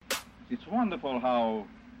It's wonderful how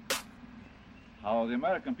the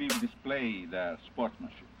American people display their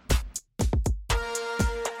sportsmanship.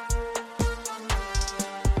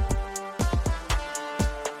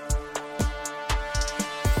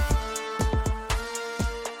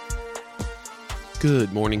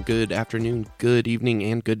 Good morning, good afternoon, good evening,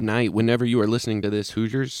 and good night whenever you are listening to this,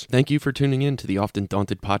 Hoosiers. Thank you for tuning in to the Often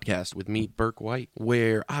Daunted podcast with me, Burke White,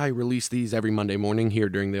 where I release these every Monday morning here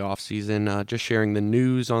during the offseason, just sharing the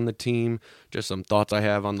news on the team, just some thoughts I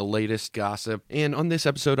have on the latest gossip. And on this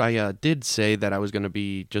episode, I did say that I was going to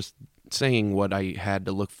be just saying what I had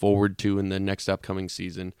to look forward to in the next upcoming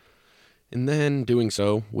season. And then doing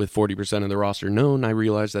so, with 40% of the roster known, I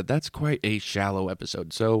realized that that's quite a shallow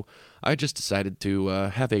episode. So I just decided to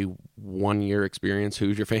have a one-year experience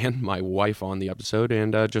Hoosier fan, my wife, on the episode,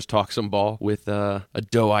 and just talk some ball with a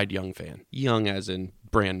doe-eyed young fan. Young as in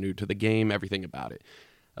brand new to the game, everything about it.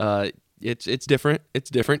 It's different.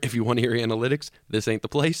 It's different. If you want to hear analytics, this ain't the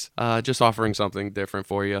place. Just offering something different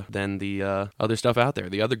for you than the other stuff out there,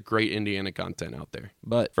 the other great Indiana content out there.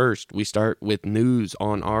 But first, we start with news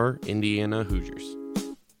on our Indiana Hoosiers.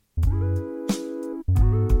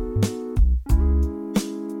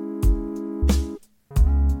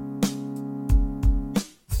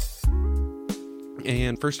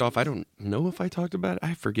 And first off, I don't know if I talked about it.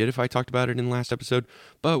 I forget if I talked about it in the last episode,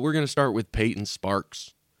 but we're going to start with Peyton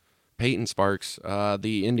Sparks. Peyton Sparks,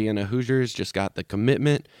 the Indiana Hoosiers just got the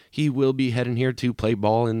commitment. He will be heading here to play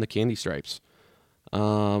ball in the Candy Stripes.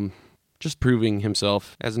 Just proving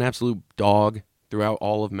himself as an absolute dog throughout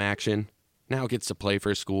all of Maction. Now gets to play for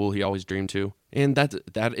a school he always dreamed to. And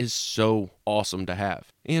that is so awesome to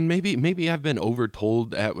have. And maybe I've been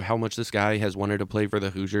overtold at how much this guy has wanted to play for the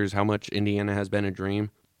Hoosiers, how much Indiana has been a dream.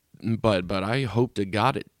 But I hope to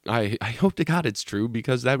God it. I hope to God it's true,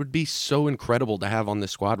 because that would be so incredible to have on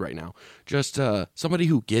this squad right now. Just somebody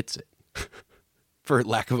who gets it, for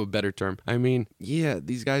lack of a better term. I mean, yeah,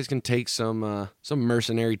 these guys can take some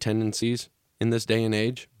mercenary tendencies in this day and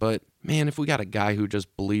age, but man, if we got a guy who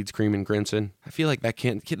just bleeds cream and crimson, I feel like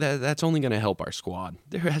that's only going to help our squad.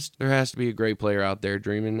 There has to be a great player out there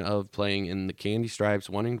dreaming of playing in the Candy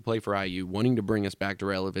Stripes, wanting to play for IU, wanting to bring us back to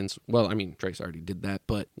relevance. Well, I mean, Trace already did that,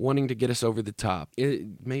 but wanting to get us over the top.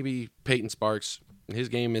 Maybe Peyton Sparks, his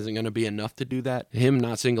game isn't going to be enough to do that. Him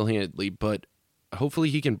not single-handedly, but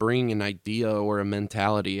hopefully he can bring an idea or a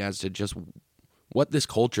mentality as to just what this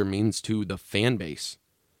culture means to the fan base.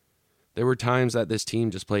 There were times that this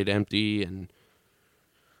team just played empty and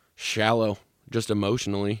shallow, just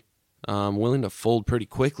emotionally, willing to fold pretty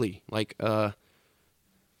quickly. Like, they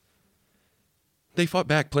fought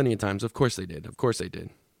back plenty of times. Of course they did.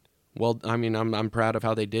 Well, I mean, I'm proud of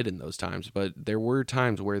how they did in those times, but there were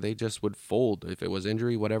times where they just would fold if it was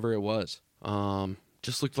injury, whatever it was.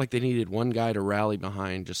 Just looked like they needed one guy to rally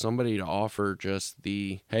behind, just somebody to offer just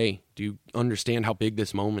the, hey, do you understand how big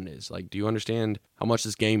this moment is? Like, do you understand how much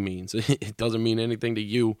this game means? It doesn't mean anything to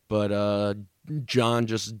you, but John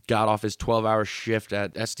just got off his 12-hour shift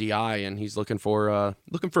at SDI, and he's looking for a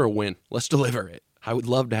win. Let's deliver it. I would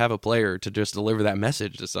love to have a player to just deliver that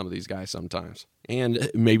message to some of these guys sometimes. And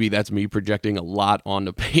maybe that's me projecting a lot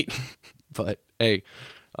onto Peyton, but hey,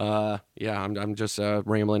 I'm just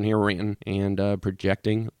rambling here, ranting, and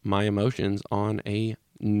projecting my emotions on a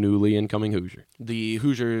newly incoming Hoosier. The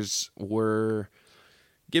Hoosiers were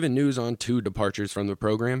given news on 2 departures from the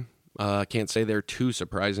program. Can't say they're too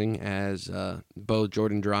surprising, as both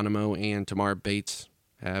Jordan Geronimo and Tamar Bates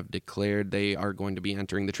have declared they are going to be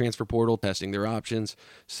entering the transfer portal, testing their options,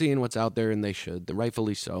 seeing what's out there, and they should,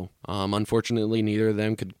 rightfully so. Unfortunately, neither of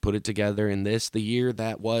them could put it together in the year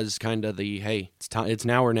that was kind of the, hey, it's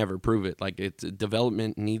now or never, prove it. Like,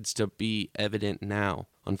 development needs to be evident now.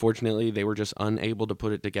 Unfortunately, they were just unable to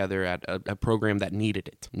put it together at a program that needed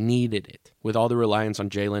it. With all the reliance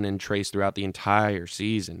on Jalen and Trace throughout the entire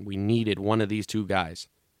season, we needed one of these 2 guys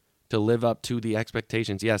to live up to the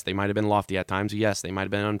expectations. Yes, they might have been lofty at times. Yes, they might have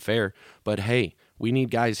been unfair. But hey, we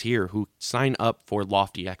need guys here who sign up for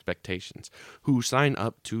lofty expectations, who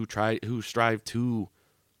strive to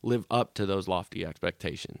live up to those lofty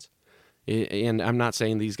expectations. And I'm not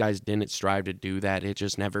saying these guys didn't strive to do that. It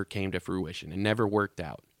just never came to fruition. It never worked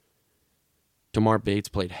out. Tamar Bates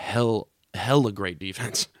played hella great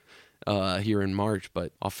defense here in March,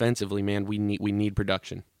 but offensively, man, we need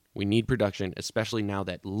production. We need production, especially now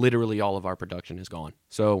that literally all of our production is gone.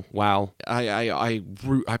 So, wow, I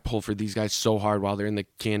pull for these guys so hard while they're in the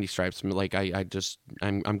Candy Stripes. Like,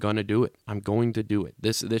 I'm gonna do it. I'm going to do it.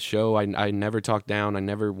 This show, I never talk down. I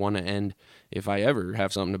never want to end. If I ever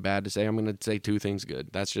have something bad to say, I'm gonna say 2 things good.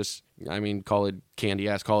 That's just, I mean, call it candy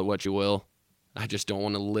ass, call it what you will. I just don't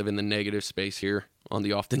want to live in the negative space here on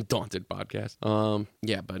the Often Daunted podcast.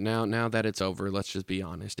 But now that it's over, let's just be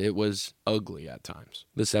honest. It was ugly at times.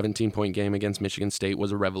 The 17-point game against Michigan State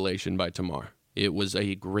was a revelation by Tamar. It was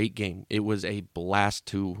a great game. It was a blast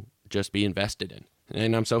to just be invested in.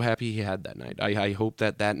 And I'm so happy he had that night. I hope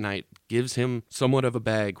that night gives him somewhat of a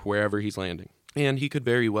bag wherever he's landing. And he could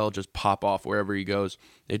very well just pop off wherever he goes.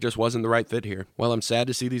 It just wasn't the right fit here. Well, I'm sad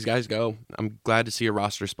to see these guys go. I'm glad to see a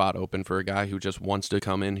roster spot open for a guy who just wants to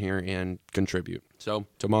come in here and contribute. So,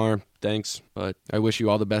 Tamar, thanks, but I wish you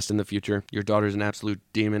all the best in the future. Your daughter's an absolute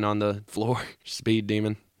demon on the floor. Speed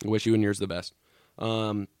demon. I wish you and yours the best.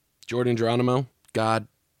 Jordan Geronimo, God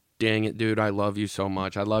dang it, dude, I love you so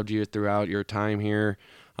much. I loved you throughout your time here.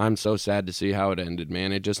 I'm so sad to see how it ended,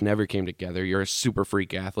 man. It just never came together. You're a super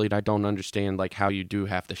freak athlete. I don't understand how you do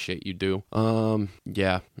half the shit you do.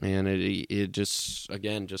 Yeah, man, it just,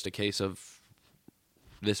 again, just a case of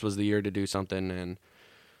this was the year to do something, and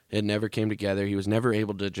it never came together. He was never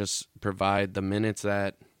able to just provide the minutes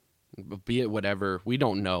that, be it whatever, we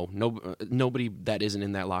don't know. Nobody that isn't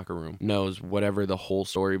in that locker room knows whatever the whole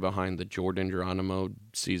story behind the Jordan Geronimo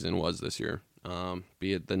season was this year.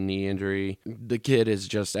 Be it the knee injury. The kid is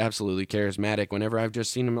just absolutely charismatic. Whenever I've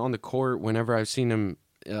just seen him on the court, whenever I've seen him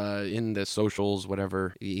in the socials,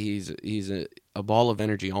 whatever, he's a ball of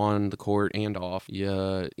energy on the court and off.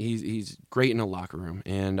 Yeah, he's great in a locker room,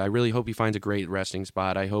 and I really hope he finds a great resting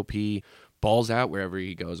spot. I hope he balls out wherever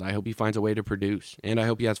he goes. I hope he finds a way to produce, and I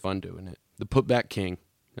hope he has fun doing it. The putback king.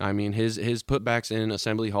 I mean, his putbacks in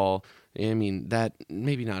Assembly Hall, I mean, that,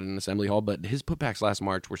 maybe not in Assembly Hall, but his putbacks last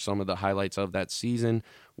March were some of the highlights of that season.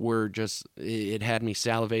 Were just, it had me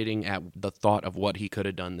salivating at the thought of what he could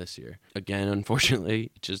have done this year. Again,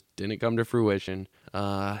 unfortunately, it just didn't come to fruition.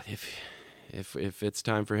 If it's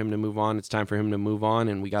time for him to move on, it's time for him to move on,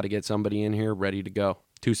 and we got to get somebody in here ready to go.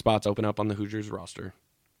 2 spots open up on the Hoosiers roster.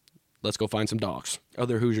 Let's go find some dogs.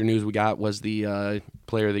 Other Hoosier news we got was the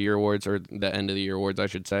Player of the Year awards, or the end of the year awards, I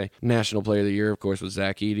should say. National Player of the Year, of course, was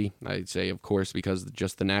Zach Edey. I'd say, of course, because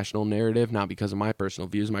just the national narrative, not because of my personal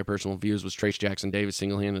views. My personal views was Trace Jackson Davis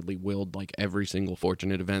single-handedly willed every single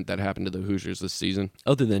fortunate event that happened to the Hoosiers this season,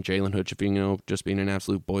 other than Jalen Hood-Schifino just being an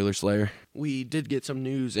absolute boiler slayer. We did get some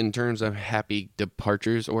news in terms of happy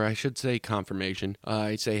departures, or I should say confirmation.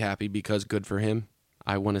 I'd say happy because good for him.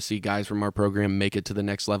 I want to see guys from our program make it to the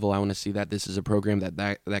next level. I want to see that this is a program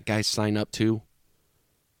that guys sign up to,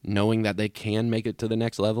 knowing that they can make it to the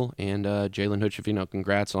next level. And Jalen Hood-Schifino,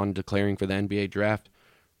 congrats on declaring for the NBA draft.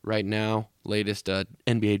 Right now, latest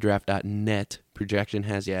NBADraft.net projection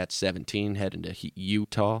has you at 17, heading to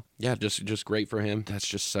Utah. Yeah, just great for him. That's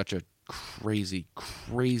just such a crazy,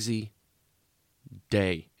 crazy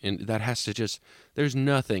day. And that has to just, there's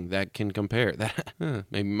nothing that can compare. That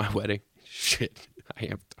maybe my wedding. Shit. I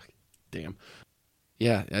am. Damn.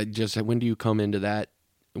 Yeah, when do you come into that?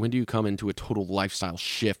 When do you come into a total lifestyle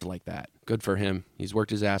shift like that? Good for him. He's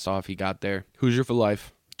worked his ass off. He got there. Hoosier for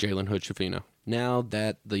life, Jalen Hood-Schifino. Now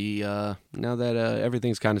that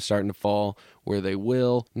everything's kind of starting to fall where they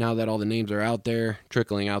will, now that all the names are out there,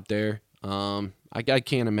 trickling out there, I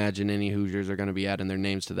can't imagine any Hoosiers are going to be adding their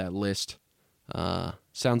names to that list.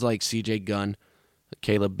 Sounds like C.J. Gunn,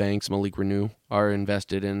 Caleb Banks, Malik Renew are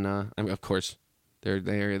invested in, of course,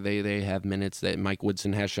 they have minutes that Mike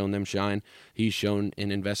Woodson has shown them shine. He's shown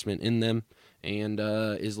an investment in them and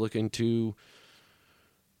is looking to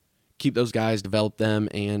keep those guys, develop them,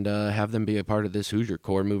 and have them be a part of this Hoosier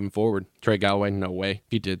core moving forward. Trey Galloway, no way.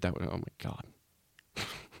 He did that. Oh, my God.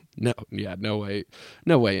 No way.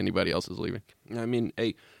 No way anybody else is leaving. I mean,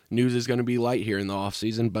 hey, news is going to be light here in the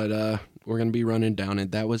offseason, but we're going to be running down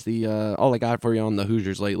it. That was the all I got for you on the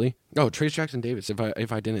Hoosiers lately. Oh, Trace Jackson Davis,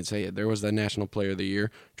 if I didn't say it, there was the National Player of the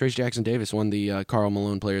Year. Trace Jackson Davis won the Karl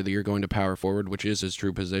Malone Player of the Year going to power forward, which is his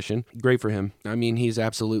true position. Great for him. I mean, he's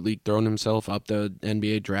absolutely thrown himself up the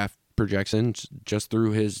NBA draft projections just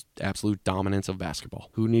through his absolute dominance of basketball.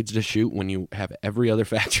 Who needs to shoot when you have every other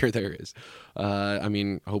factor there is? I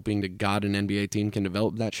mean, hoping to God an NBA team can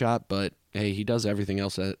develop that shot, but hey, he does everything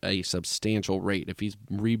else at a substantial rate. If he's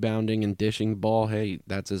rebounding and dishing the ball, hey,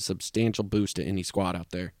 that's a substantial boost to any squad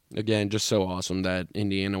out there. Again, just so awesome that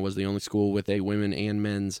Indiana was the only school with a women and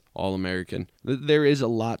men's All-American. There is a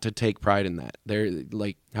lot to take pride in that.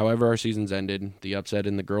 However our seasons ended, the upset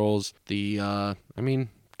in the girls,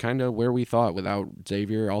 kind of where we thought without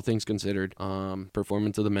Xavier, all things considered.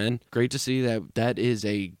 Performance of the men. Great to see that is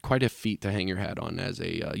quite a feat to hang your hat on as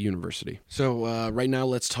a university. So right now,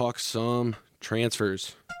 let's talk some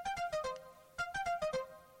transfers.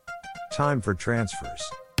 Time for transfers.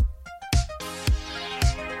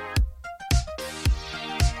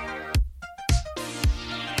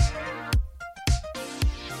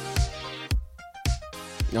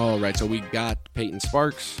 All right, so we got Peyton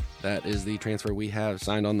Sparks. That is the transfer we have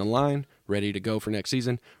signed on the line, ready to go for next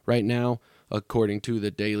season. Right now, according to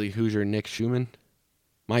the Daily Hoosier, Mike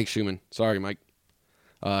Schumann. Sorry, Mike.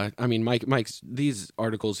 Mike's these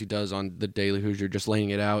articles he does on the Daily Hoosier, just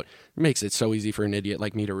laying it out, makes it so easy for an idiot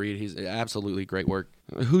like me to read. He's absolutely great work.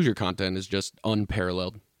 Hoosier content is just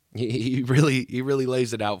unparalleled. He really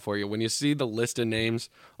lays it out for you. When you see the list of names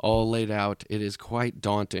all laid out, it is quite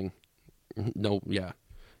daunting. Nothing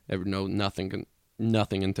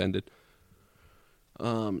intended.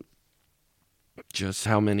 Just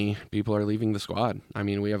how many people are leaving the squad. I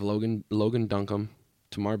mean, we have Logan Duncombe,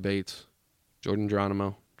 Tamar Bates, Jordan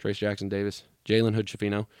Geronimo, Trace Jackson Davis, Jalen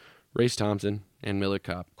Hood-Schifino, Race Thompson, and Miller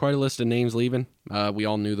Kopp. Quite a list of names leaving. We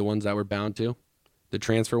all knew the ones that were bound to. The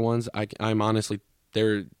transfer ones, I'm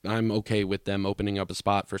okay with them opening up a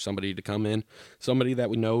spot for somebody to come in, somebody that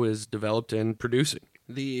we know is developed and producing.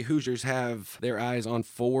 The Hoosiers have their eyes on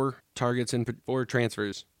 4 targets and 4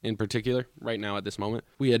 transfers in particular right now at this moment.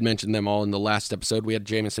 We had mentioned them all in the last episode. We had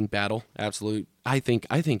Jamison Battle. Absolute. I think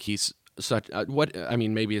he's such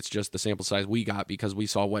maybe it's just the sample size we got because we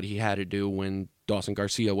saw what he had to do when Dawson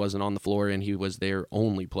Garcia wasn't on the floor and he was their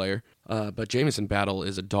only player. But Jamison Battle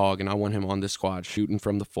is a dog, and I want him on this squad shooting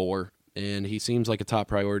from the 4, and he seems like a top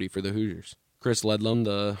priority for the Hoosiers. Chris Ledlum,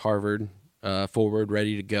 the Harvard forward,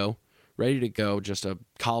 ready to go, just a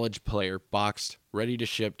college player, boxed, ready to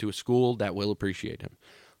ship to a school that will appreciate him.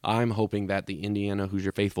 I'm hoping that the Indiana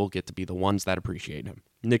Hoosier faithful get to be the ones that appreciate him.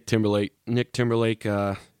 Nick Timberlake,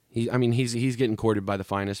 he's getting courted by the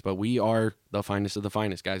finest, but we are the finest of the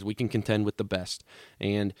finest, guys. We can contend with the best.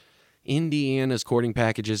 And Indiana's courting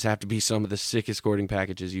packages have to be some of the sickest courting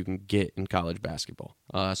packages you can get in college basketball.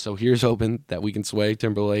 So here's hoping that we can sway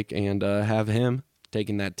Timberlake and have him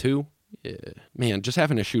taking that 2. Yeah. Man, just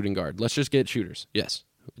having a shooting guard. Let's just get shooters. Yes.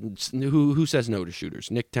 Who says no to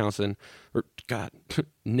shooters? Nick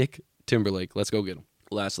Timberlake. Let's go get him.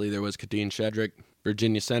 Lastly, there was Kadeem Shedrick,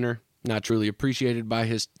 Virginia center. Not truly appreciated by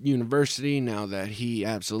his university now that he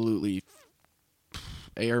absolutely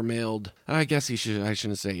airmailed. I guess I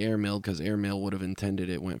shouldn't say airmailed because airmail would have intended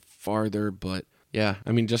it went farther, but yeah,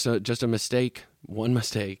 I mean just a mistake, one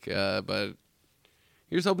mistake. But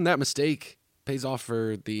here's hoping that mistake pays off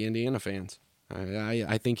for the Indiana fans.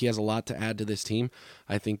 I think he has a lot to add to this team.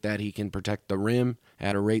 I think that he can protect the rim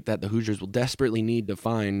at a rate that the Hoosiers will desperately need to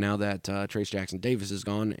find now that Trace Jackson Davis is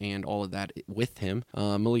gone and all of that with him.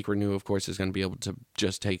 Malik Renew, of course, is going to be able to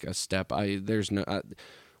just take a step.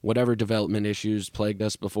 Whatever development issues plagued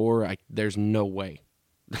us before, there's no way.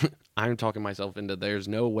 I'm talking myself into there's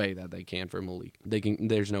no way that they can for Malik.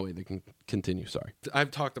 There's no way they can continue. Sorry.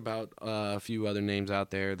 I've talked about a few other names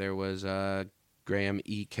out there. There was Graham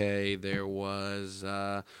E.K. There was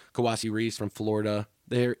Kawasi Reese from Florida.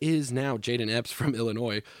 There is now Jaden Epps from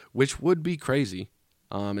Illinois, which would be crazy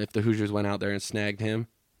if the Hoosiers went out there and snagged him.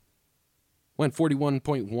 Went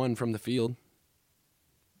 41.1 from the field.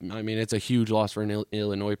 I mean, it's a huge loss for an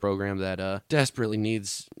Illinois program that desperately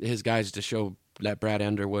needs his guys to show that Brad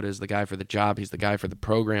Underwood is the guy for the job. He's the guy for the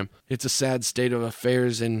program. It's a sad state of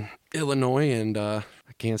affairs in Illinois, and I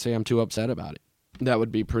can't say I'm too upset about it. That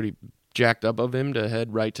would be pretty jacked up of him to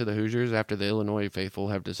head right to the Hoosiers after the Illinois faithful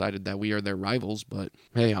have decided that we are their rivals, but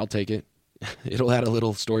hey, I'll take it. It'll add a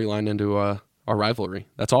little storyline into our rivalry.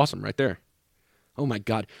 That's awesome right there. Oh my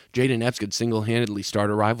God, Jaden Epps could single-handedly start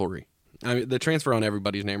a rivalry. I mean, the transfer on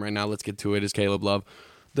everybody's name right now, let's get to it, is Caleb Love,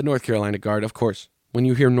 the North Carolina guard. Of course, when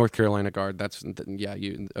you hear North Carolina guard,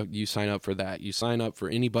 you sign up for that. You sign up for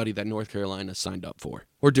anybody that North Carolina signed up for.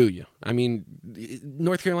 Or do you? I mean,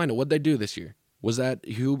 North Carolina, what'd they do this year? Was that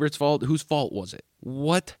Hubert's fault? Whose fault was it?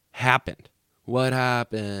 What happened?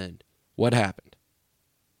 Man,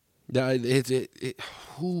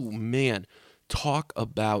 talk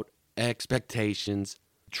about expectations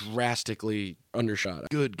drastically undershot.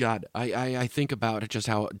 Good God. I think about just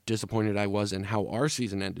how disappointed I was in how our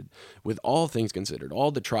season ended, with all things considered, all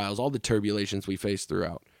the trials, all the turbulations we faced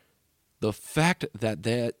throughout. The fact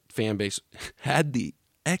that fan base had the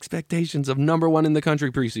expectations of number 1 in the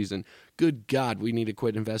country preseason. Good God, we need to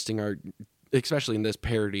quit investing especially in this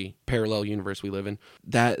parallel universe we live in.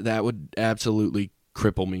 That would absolutely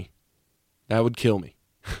cripple me. That would kill me.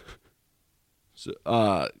 So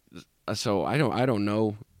I don't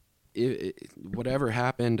know. Whatever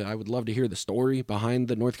happened, I would love to hear the story behind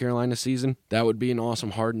the North Carolina season. That would be an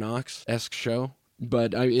awesome Hard Knocks-esque show.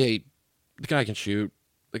 But the guy can shoot.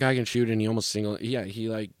 And he almost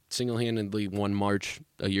single-handedly won March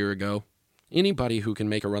a year ago. Anybody who can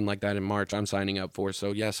make a run like that in March, I'm signing up for.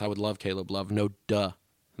 So yes, I would love Caleb Love. No duh.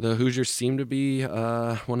 The Hoosiers seem to be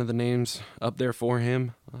one of the names up there for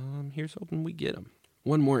him. Here's hoping we get him.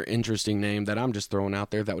 One more interesting name that I'm just throwing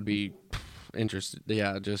out there that would be interesting.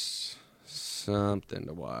 Yeah, just something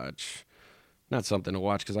to watch. Not something to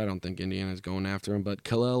watch because I don't think Indiana's going after him, but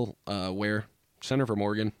Khalil Ware, center for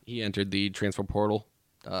Morgan, he entered the transfer portal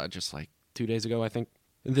just like 2 days ago, I think.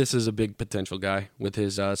 This is a big potential guy with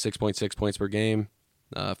his 6.6 points per game,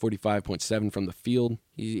 45.7 from the field.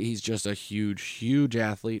 He's just a huge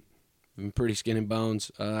athlete. Pretty skin and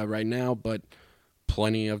bones right now, but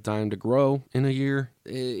plenty of time to grow in a year.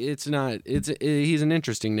 He's an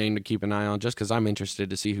interesting name to keep an eye on just because I'm interested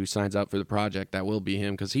to see who signs up for the project. That will be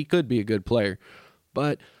him because he could be a good player.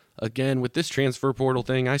 But again, with this transfer portal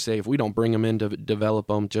thing, I say if we don't bring him in to develop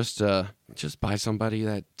him, just buy somebody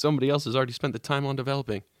that somebody else has already spent the time on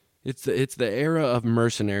developing. It's the era of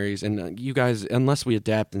mercenaries, and you guys, unless we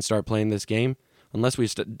adapt and start playing this game, unless we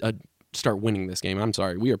start winning this game. I'm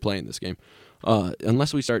sorry, we are playing this game.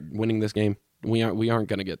 Unless we start winning this game, we aren't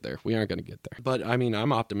going to get there. We aren't going to get there. But, I mean,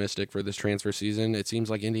 I'm optimistic for this transfer season. It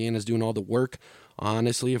seems like Indiana's doing all the work.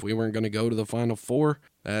 Honestly, if we weren't going to go to the Final Four,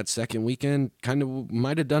 that second weekend kind of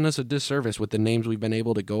might have done us a disservice with the names we've been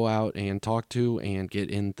able to go out and talk to and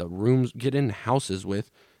get in the rooms, get in houses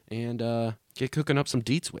with, and get cooking up some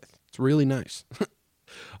deets with. It's really nice.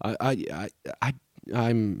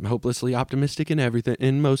 I'm hopelessly optimistic in everything,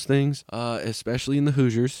 in most things, especially in the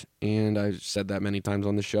Hoosiers, and I've said that many times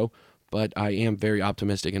on the show. But I am very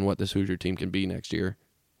optimistic in what this Hoosier team can be next year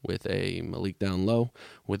with a Malik down low,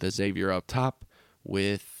 with a Xavier up top,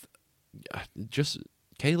 with just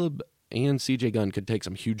Caleb and CJ Gunn could take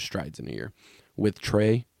some huge strides in a year. With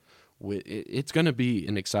Trey, it's going to be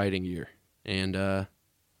an exciting year, and I'm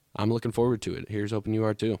looking forward to it. Here's hoping you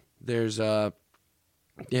are too. There's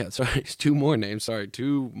two more names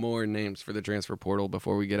for the transfer portal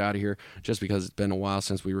before we get out of here, just because it's been a while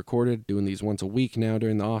since we recorded, doing these once a week now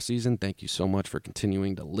during the off season. Thank you so much for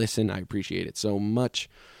continuing to listen. I appreciate it so much.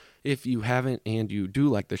 If you haven't and you do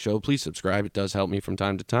like the show, please subscribe. It does help me from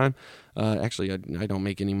time to time. Actually, I don't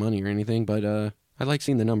make any money or anything, but I like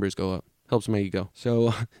seeing the numbers go up. Helps my ego.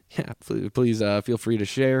 So, yeah, please feel free to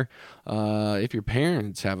share. If your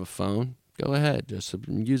parents have a phone, go ahead. Just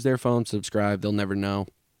use their phone, subscribe. They'll never know.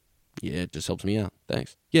 Yeah, it just helps me out.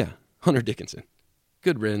 Thanks. Yeah, Hunter Dickinson.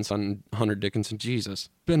 Good riddance on Hunter Dickinson. Jesus.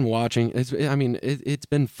 Been watching. It's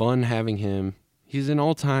been fun having him. He's an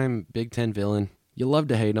all-time Big Ten villain. You love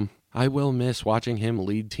to hate him. I will miss watching him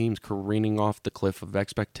lead teams careening off the cliff of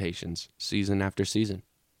expectations season after season.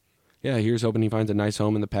 Yeah, here's hoping he finds a nice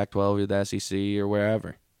home in the Pac-12 or the SEC or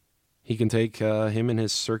wherever. He can take him and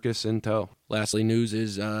his circus in tow. Lastly, news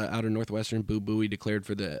is out of Northwestern, Boo Buie declared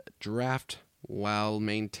for the draft while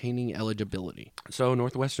maintaining eligibility. So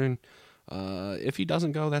Northwestern, if he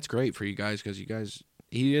doesn't go, that's great for you guys because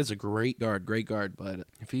he is a great guard, but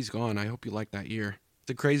if he's gone, I hope you like that year.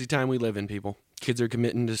 It's a crazy time we live in, people. Kids are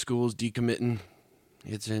committing to schools, decommitting.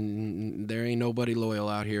 There ain't nobody loyal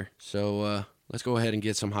out here. So let's go ahead and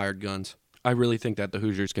get some hired guns. I really think that the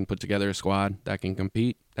Hoosiers can put together a squad that can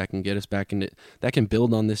compete, that can get us back into, that can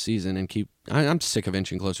build on this season and keep. I'm sick of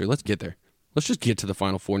inching closer. Let's get there. Let's just get to the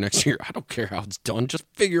Final Four next year. I don't care how it's done. Just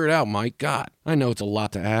figure it out, Mike. God, I know it's a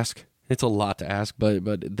lot to ask.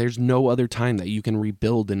 But there's no other time that you can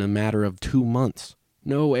rebuild in a matter of 2 months.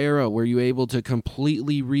 No era where you're able to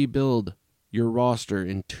completely rebuild your roster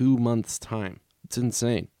in 2 months' time. It's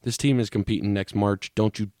insane. This team is competing next March.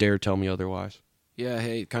 Don't you dare tell me otherwise. Yeah,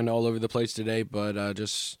 hey, kind of all over the place today, but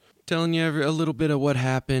just telling you a little bit of what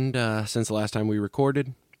happened since the last time we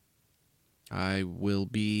recorded. I will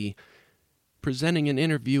be presenting an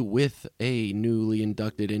interview with a newly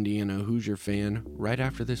inducted Indiana Hoosier fan right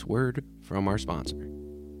after this word from our sponsor.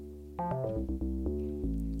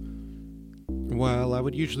 While I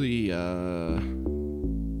would usually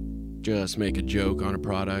just make a joke on a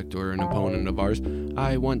product or an opponent of ours,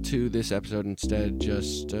 I want to this episode instead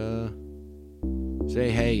just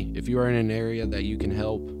say, hey, if you are in an area that you can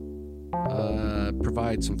help,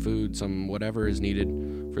 provide some food, some whatever is needed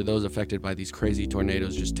for those affected by these crazy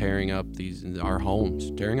tornadoes just tearing up our homes.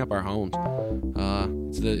 It's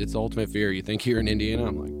the ultimate fear. You think here in Indiana,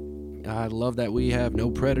 I'm like, I love that we have no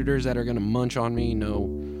predators that are going to munch on me.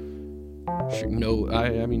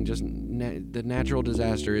 The natural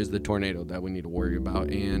disaster is the tornado that we need to worry about,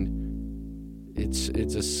 and it's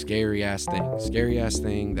a scary ass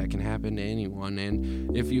thing that can happen to anyone.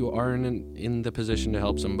 And if you are in the position to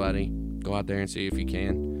help somebody, go out there and see if you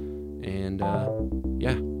can. And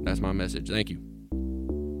yeah, that's my message. Thank you.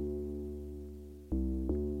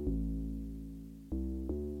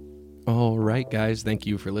 All right, guys. Thank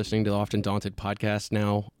you for listening to the Often Daunted podcast.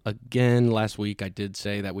 Now, again, last week I did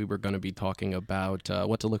say that we were going to be talking about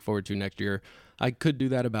what to look forward to next year. I could do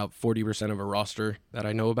that about 40% of a roster that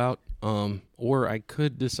I know about, or I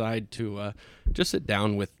could decide to just sit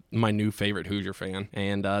down with my new favorite Hoosier fan,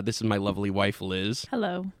 and this is my lovely wife, Liz.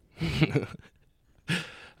 Hello.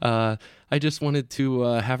 I just wanted to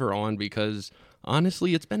have her on because,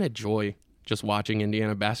 honestly, it's been a joy just watching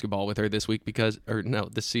Indiana basketball with her this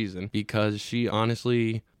season, because she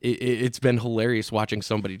honestly, it's been hilarious watching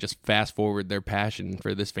somebody just fast forward their passion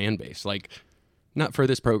for this fan base, like, not for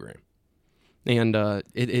this program. And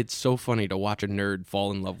it's so funny to watch a nerd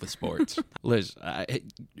fall in love with sports. Liz,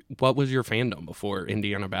 what was your fandom before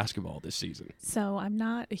Indiana basketball this season? So I'm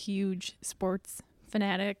not a huge sports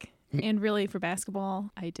fanatic. And really, for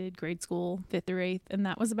basketball, I did grade school 5th through 8th, and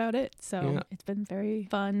that was about it. So It's been very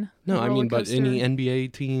fun. No, I mean, but any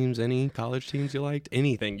NBA teams, any college teams you liked,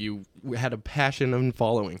 anything you had a passion in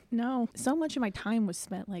following? No. So much of my time was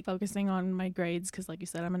spent like focusing on my grades because, like you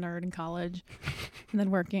said, I'm a nerd in college, and then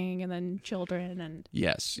working, and then children, and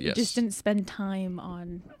yes, just didn't spend time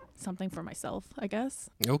on something for myself, I guess.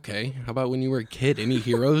 Okay. How about when you were a kid? Any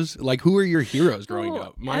heroes? Like, who were your heroes growing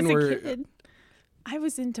up? Mine were. A kid, I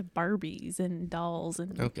was into Barbies and dolls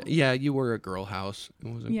and. Okay, yeah, you were a girl house. It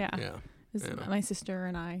wasn't. Yeah. My sister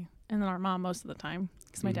and I, and then our mom most of the time,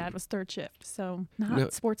 because my dad was third shift. So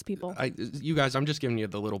not sports people. You guys, I'm just giving you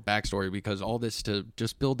the little backstory because all this to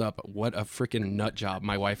just build up what a freaking nut job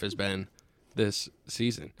my wife has been this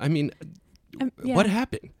season. I mean, what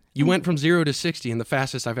happened? You went from 0 to 60 in the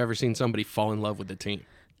fastest I've ever seen somebody fall in love with the team.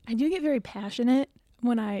 I do get very passionate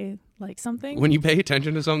when I like something. When you pay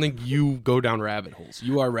attention to something, you go down rabbit holes.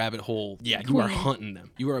 You are rabbit hole. Yeah, you are hunting them.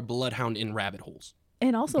 You are a bloodhound in rabbit holes.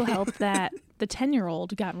 It also helped that the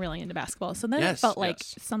 10-year-old got really into basketball. So then it felt like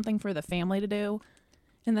something for the family to do.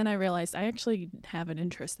 And then I realized I actually have an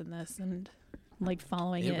interest in this and like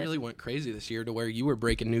following it. It really went crazy this year to where you were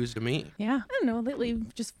breaking news to me. Yeah. I don't know. Lately,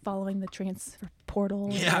 just following the transfer portal.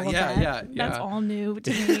 Yeah. That's all new to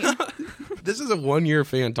me. This is a one-year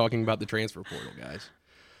fan talking about the transfer portal, guys.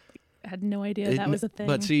 I had no idea that was a thing.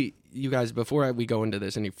 But see, you guys, before we go into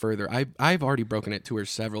this any further, I've already broken it to her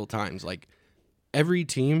several times. Like, every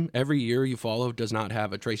team, every year you follow does not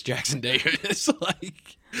have a Trace Jackson Davis.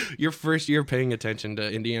 Like, your first year paying attention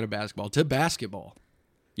to Indiana basketball,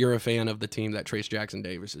 you're a fan of the team that Trace Jackson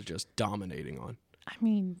Davis is just dominating on. I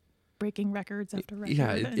mean, breaking records after record.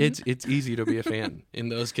 Yeah, it's easy to be a fan in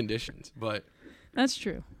those conditions, but that's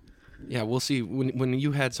true. Yeah, we'll see. When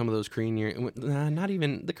you had some of those Crean years, not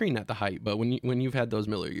even the Crean at the height, but when you've had those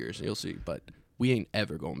Miller years, you'll see. But we ain't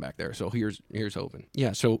ever going back there. So here's hoping.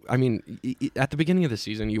 Yeah. So I mean, at the beginning of the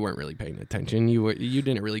season, you weren't really paying attention. You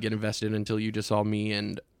didn't really get invested until you just saw me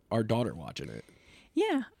and our daughter watching it.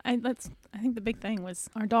 Yeah, I think the big thing was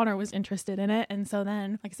our daughter was interested in it, and so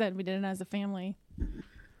then, like I said, we did it as a family.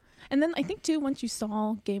 And then I think too, once you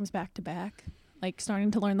saw games back to back, like starting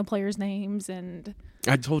to learn the players' names and.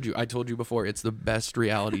 I told you before, it's the best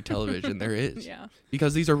reality television there is. Yeah.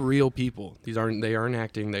 Because these are real people. They aren't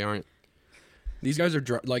acting. These guys are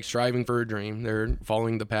like striving for a dream. They're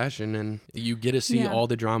following the passion, and you get to see all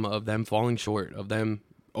the drama of them falling short, of them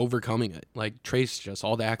overcoming it. Like Trace, just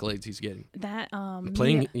all the accolades he's getting. That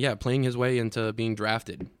playing his way into being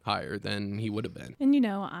drafted higher than he would have been. And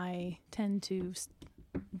I tend to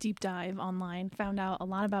deep dive online, found out a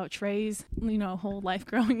lot about Trey's, whole life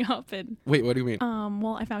growing up. And wait, what do you mean?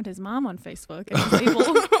 Well, I found his mom on Facebook and was able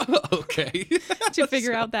to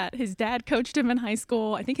figure out that his dad coached him in high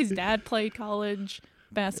school. I think his dad played college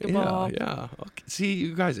basketball. Yeah. Okay. See,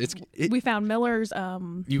 you guys, we found Miller's.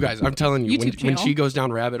 You guys, I'm telling you, when she goes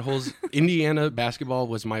down rabbit holes, Indiana basketball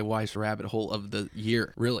was my wife's rabbit hole of the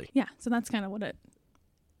year, really. Yeah, so that's kind of what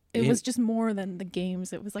it was just more than the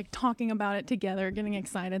games. It was like talking about it together, getting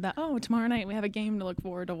excited that, tomorrow night we have a game to look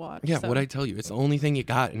forward to watch. Yeah, what'd I tell you? It's the only thing you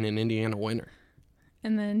got in an Indiana winter.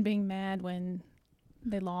 And then being mad when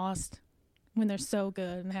they lost, when they're so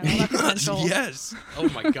good and have all that potential. Yes. Oh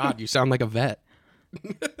my God, you sound like a vet.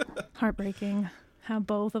 Heartbreaking how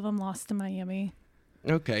both of them lost to Miami.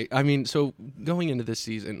 Okay, I mean, so going into this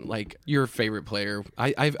season, like, your favorite player,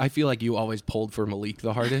 I feel like you always pulled for Malik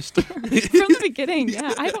the hardest. From the beginning,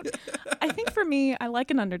 yeah. I think for me, I like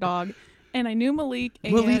an underdog, and I knew Malik.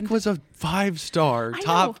 Malik was a 5-star,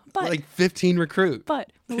 top 15 recruit.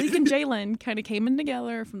 But Malik and Jalen kind of came in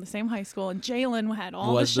together from the same high school, and Jalen had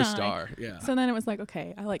all the shine. Was the star, yeah. So then it was like,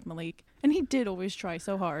 okay, I like Malik, and he did always try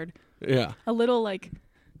so hard. Yeah. A little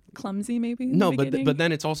clumsy maybe. No, but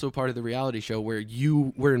then it's also part of the reality show where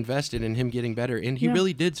you were invested in him getting better, and he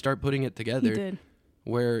really did start putting it together. He did.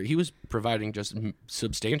 where he was providing just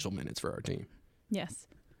substantial minutes for our team. Yes.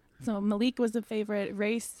 So Malik was a favorite.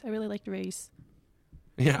 Race, I really liked Race.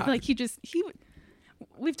 Yeah. I feel like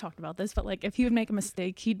we've talked about this, but like if he would make a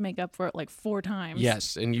mistake, he'd make up for it like 4 times.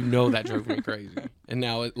 Yes, and that drove me crazy. And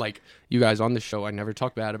now, you guys on the show, I never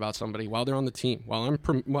talk bad about somebody while they're on the team. While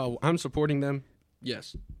I'm supporting them,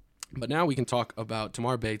 yes. But now we can talk about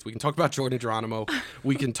Tamar Bates. We can talk about Jordan Geronimo.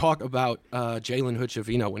 We can talk about Jalen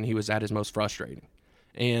Hood-Schifino when he was at his most frustrating.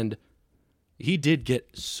 And he did get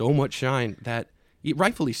so much shine that,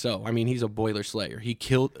 rightfully so. I mean, he's a boiler slayer. He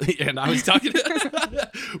killed, and I was talking,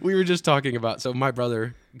 we were just talking about, so my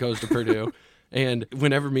brother goes to Purdue, and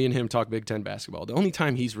whenever me and him talk Big Ten basketball, the only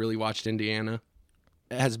time he's really watched Indiana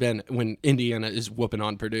has been when Indiana is whooping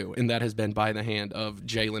on Purdue, and that has been by the hand of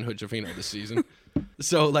Jalen Hood-Schifino this season.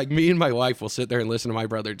 So, me and my wife will sit there and listen to my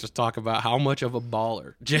brother just talk about how much of a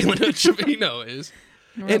baller Jalen Hood-Schifino is.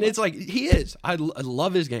 Really? And it's he is. I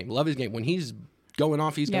love his game. Love his game. When he's going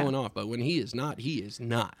off, he's going off. But when he is not.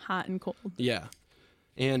 Hot and cold. Yeah.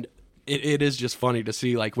 And it is just funny to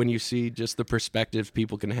see, when you see just the perspectives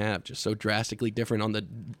people can have, just so drastically different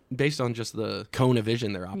based on just the cone of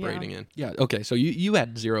vision they're operating in. Yeah. Okay. So you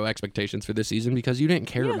had zero expectations for this season because you didn't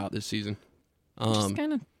care about this season. Just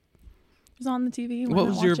kind of was on the TV. What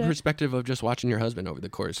was your perspective of just watching your husband over the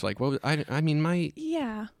course?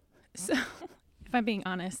 Yeah. So, if I'm being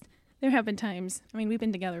honest, there have been times, we've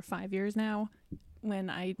been together 5 years now, when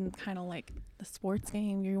I'm kind of the sports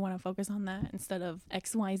game, you want to focus on that instead of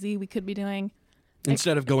XYZ we could be doing.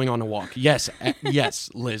 Instead of going on a walk. Yes, yes,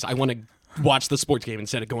 Liz, I want to watch the sports game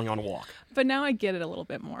instead of going on a walk. But now I get it a little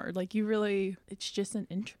bit more. It's just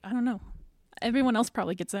I don't know. Everyone else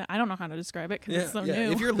probably gets it. I don't know how to describe it because it's so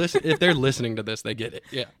new. If they're listening to this, they get it.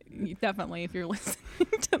 Yeah, definitely. If you're listening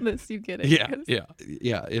to this, you get it.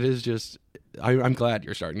 Yeah. It is just. I'm glad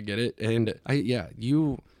you're starting to get it, and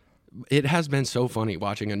It has been so funny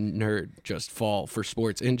watching a nerd just fall for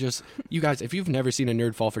sports, and just you guys, if you've never seen a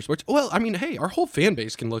nerd fall for sports, well, hey, our whole fan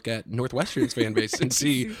base can look at Northwestern's fan base and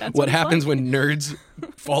see what happens when nerds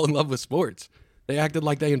fall in love with sports. They acted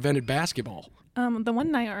like they invented basketball. The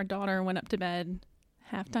one night our daughter went up to bed,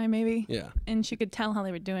 halftime maybe. Yeah. And she could tell how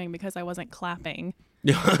they were doing because I wasn't clapping.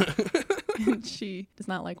 Yeah. And she does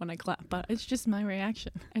not like when I clap, but it's just my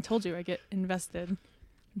reaction. I told you I get invested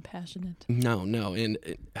and passionate. No. And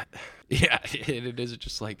it is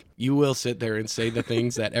just you will sit there and say the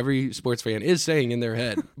things that every sports fan is saying in their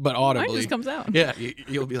head, but audibly. Mine just comes out. Yeah.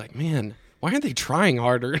 You'll be like, man, why aren't they trying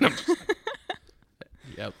harder? And I'm just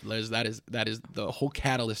yep, Liz, that is the whole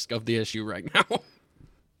catalyst of the issue right now.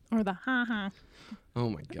 Or the ha-ha. Oh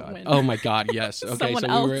my god! Win. Oh my god! Yes. Okay, Someone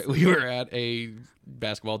so else. we were at a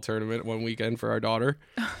basketball tournament one weekend for our daughter,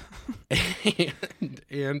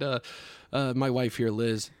 and my wife here,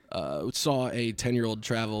 Liz, saw a 10-year-old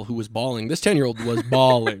travel who was bawling. This 10-year-old was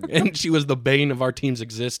bawling, and she was the bane of our team's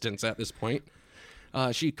existence at this point.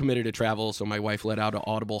 She committed to travel, so my wife let out an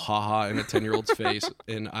audible ha-ha in a 10-year-old's face,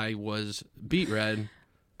 and I was beet red.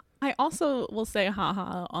 I also will say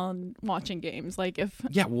haha on watching games.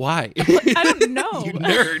 Yeah, why? I don't know. You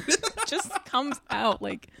nerd. It just comes out.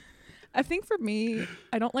 I think for me,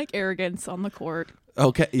 I don't like arrogance on the court.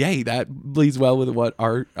 Okay, yay, that bleeds well with what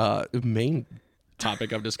our main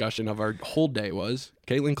topic of discussion of our whole day was.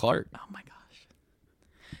 Caitlin Clark. Oh my gosh.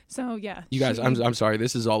 So yeah. You guys, I'm sorry,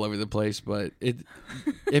 this is all over the place, but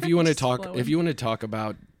if you want to talk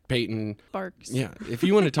about Peyton Sparks. Yeah, if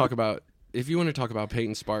you want to talk about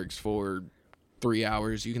Peyton Sparks for 3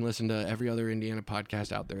 hours, you can listen to every other Indiana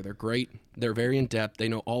podcast out there. They're great. They're very in-depth. They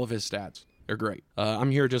know all of his stats. They're great. I'm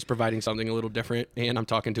here just providing something a little different, and I'm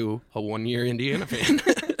talking to a one-year Indiana fan.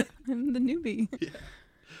 I'm the newbie.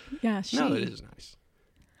 Yeah, No, it is nice.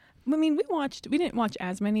 We didn't watch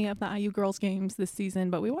as many of the IU girls games this season,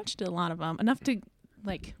 but we watched a lot of them. Enough to,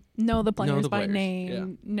 know the players by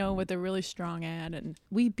name, know what they're really strong at. And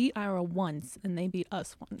we beat Iowa once, and they beat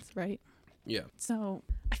us once, right? Yeah. So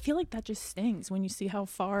I feel like that just stings when you see how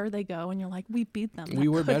far they go and you're like, we beat them. We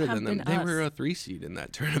were better than them. They were a 3 seed in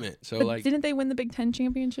that tournament. So but didn't they win the Big Ten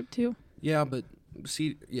championship too? Yeah, but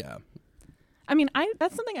yeah.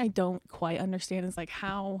 That's something I don't quite understand is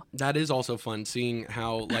how. That is also fun seeing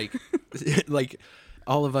how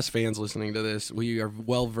all of us fans listening to this, we are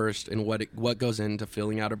well versed in what goes into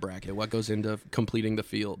filling out a bracket, what goes into completing the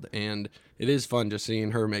field, and it is fun just seeing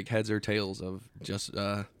her make heads or tails of just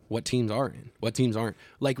what teams are in, what teams aren't.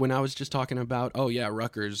 Like when I was just talking about,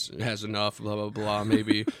 Rutgers has enough, blah, blah, blah,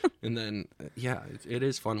 maybe. And then, it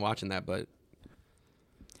is fun watching that, but.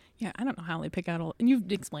 Yeah, I don't know how they pick out and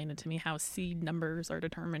you've explained it to me how seed numbers are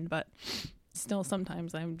determined, but still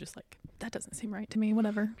sometimes I'm just like, that doesn't seem right to me.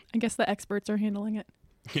 Whatever. I guess the experts are handling it.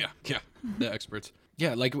 Yeah, the experts.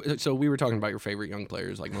 Yeah, like, so we were talking about your favorite young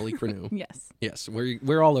players, like Malik Renew. Yes.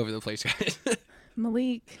 We're all over the place, guys.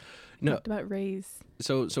 Malik. No. Talked about Rays.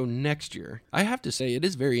 So next year, I have to say it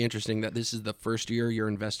is very interesting that this is the first year you're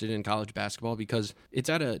invested in college basketball because it's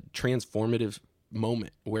at a transformative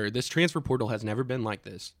moment where this transfer portal has never been like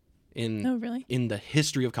this really? in the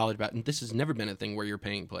history of college basketball. This has never been a thing where you're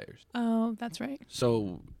paying players. Oh, that's right.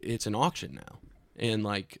 So it's an auction now, and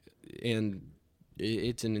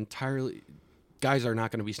it's an entirely guys are not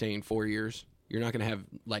going to be staying 4 years. You're not going to have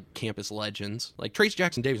like campus legends. Like Trace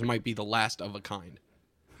Jackson Davis might be the last of a kind.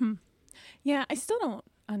 Yeah, I still don't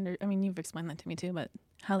I mean, you've explained that to me too, but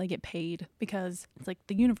how they get paid because it's like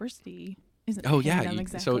the university isn't paying them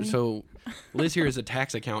exactly. So Liz here is a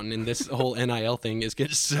tax accountant, and this whole NIL thing is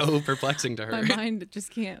getting so perplexing to her. My mind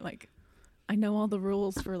just can't I know all the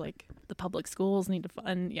rules for like the public schools need to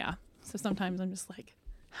fund. Yeah, so sometimes I'm just like,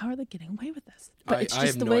 how are they getting away with this? But it's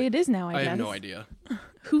just the way it is now. I guess. have no idea.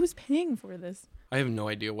 Who's paying for this? I have no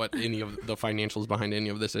idea what any of the financials behind any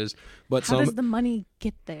of this is. But how does the money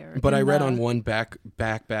get there? But I read on one back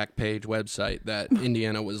page website that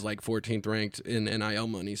Indiana was like 14th ranked in NIL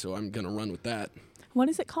money, so I'm gonna run with that. What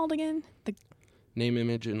is it called again? The name,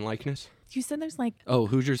 image, and likeness. You said there's like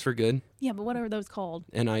Hoosiers for Good. Yeah, but what are those called?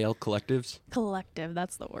 NIL collectives. Collective,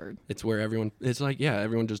 that's the word. It's where everyone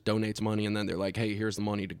everyone just donates money and then they're like, hey, here's the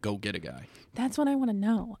money to go get a guy. That's what I want to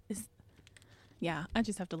know. Yeah, I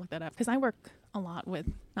just have to look that up because I work a lot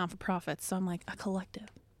with non-for-profits, so I'm like, a collective.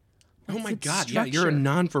 Oh my God, yeah, you're a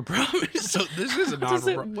non-for-profit, so this is a non-for-profit. How does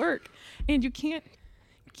it work? And you can't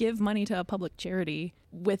give money to a public charity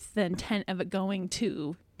with the intent of it going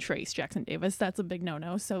to Trace Jackson Davis. That's a big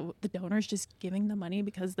no-no. So the donor's just giving the money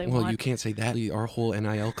because they want... Well, you can't say that. Our whole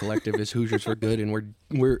NIL collective is Hoosiers for Good, and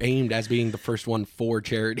we're aimed as being the first one for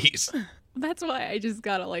charities. That's why I just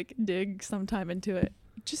gotta dig some time into it,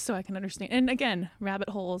 just so I can understand. And again, rabbit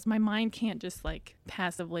holes. My mind can't just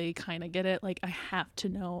passively kind of get it. I have to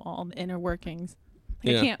know all the inner workings.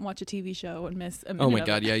 I can't watch a TV show and miss a minute. Oh my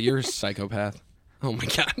God, yeah, you're a psychopath. Oh my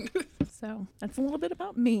God. So that's a little bit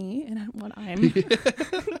about me and what I'm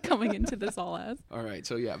coming into this all as. All right,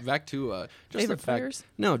 so yeah, back to just favorite the fact. players?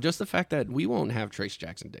 No, just the fact that we won't have Trace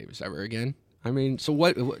Jackson Davis ever again. I mean, so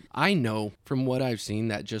what I know from what I've seen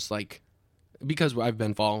that just because I've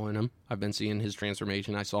been following him, I've been seeing his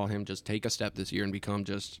transformation. I saw him just take a step this year and become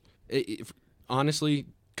honestly,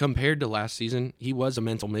 compared to last season, he was a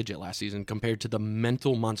mental midget last season compared to the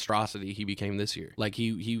mental monstrosity he became this year.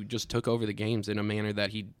 He just took over the games in a manner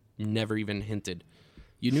that he never even hinted.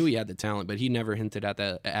 You knew he had the talent, but he never hinted at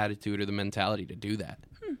the attitude or the mentality to do that.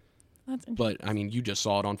 That's interesting. But, I mean, you just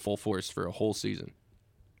saw it on full force for a whole season.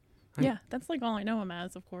 Yeah, that's all I know him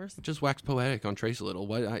as, of course. Just wax poetic on Trace a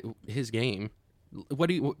little. His game. What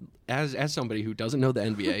do you, as somebody who doesn't know the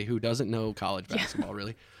NBA, who doesn't know college basketball,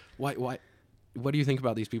 really? Why? What do you think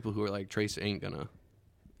about these people who are like, Trace ain't gonna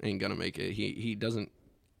make it? He doesn't.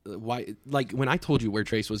 Why? When I told you where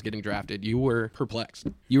Trace was getting drafted, you were perplexed.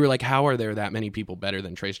 You were like, how are there that many people better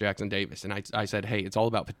than Trace Jackson Davis? And I said, hey, it's all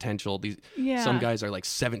about potential. Some guys are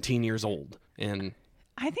 17 years old, and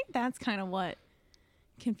I think that's kind of what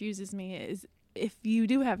confuses me is if you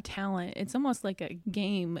do have talent, it's almost like a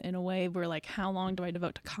game in a way where how long do I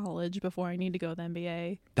devote to college before I need to go to the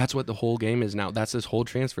NBA? That's what the whole game is now. That's this whole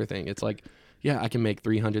transfer thing. It's yeah, I can make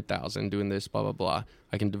 $300,000 doing this, blah, blah, blah.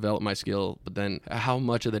 I can develop my skill, but then how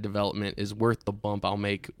much of the development is worth the bump I'll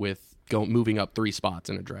make with moving up 3 spots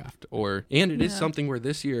in a draft? And it is something where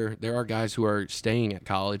this year there are guys who are staying at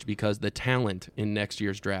college because the talent in next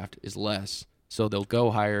year's draft is less. So they'll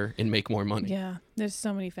go higher and make more money. Yeah, there's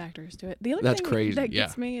so many factors to it. The other That's thing crazy. that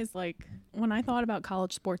gets me is when I thought about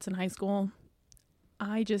college sports in high school,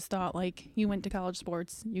 I just thought you went to college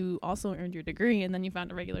sports, you also earned your degree, and then you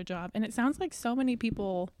found a regular job. And it sounds like so many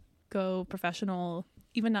people go professional,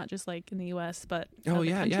 even not just in the U.S., but oh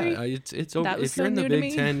yeah, country. Yeah. It's over. If you're in the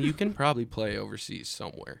Big Ten, you can probably play overseas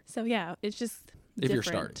somewhere. So yeah, it's just if different, you're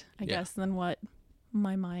starting, I guess, than what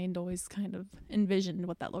my mind always kind of envisioned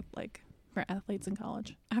what that looked like for athletes in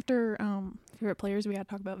college. After favorite players, we got to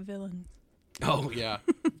talk about villains. Oh yeah.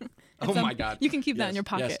 Oh my God. You can keep that in your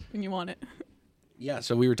pocket when you want it. Yeah,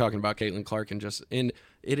 so we were talking about Caitlin Clark and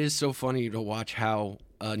it is so funny to watch how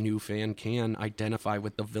a new fan can identify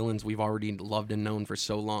with the villains we've already loved and known for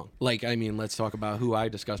so long. Let's talk about who I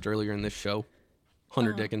discussed earlier in this show,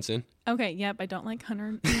 Hunter Dickinson. Okay, yep, I don't like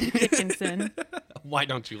Hunter Dickinson. Why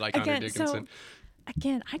don't you like Hunter Dickinson?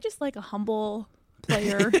 I just like a humble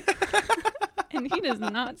player, and he does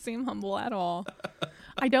not seem humble at all.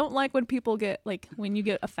 I don't like when people get when you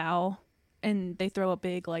get a foul and they throw a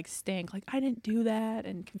big like stink, like I didn't do that,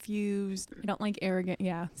 and confused. I don't like arrogant.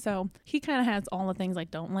 Yeah, so he kind of has all the things I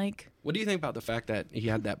don't like. What do you think about the fact that he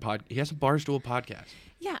had that he has a Barstool podcast?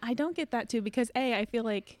 Yeah, I don't get that too because I feel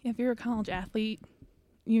like if you're a college athlete,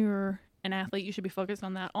 you're an athlete, you should be focused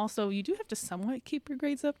on that. Also, you do have to somewhat keep your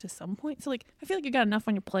grades up to some point. So like, I feel like you got enough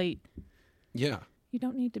on your plate. Yeah. You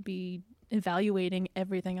don't need to be evaluating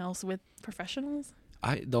everything else with professionals.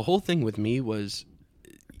 The whole thing with me was,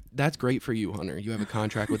 that's great for you, Hunter. You have a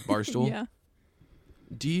contract with Barstool. Yeah.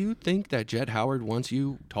 Do you think that Jet Howard wants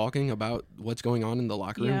you talking about what's going on in the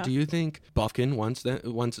locker room? Yeah. Do you think Buffkin wants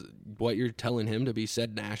what you're telling him to be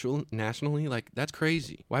said nationally? Like, that's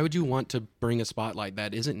crazy. Why would you want to bring a spotlight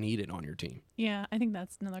that isn't needed on your team? Yeah, I think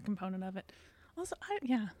that's another component of it. Also,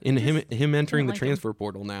 In him entering the like transfer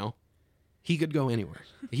portal now, he could go anywhere.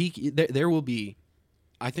 There will be,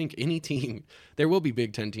 I think there will be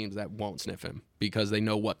Big Ten teams that won't sniff him because they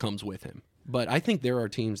know what comes with him. But I think there are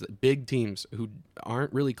big teams who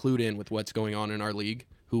aren't really clued in with what's going on in our league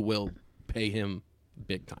who will pay him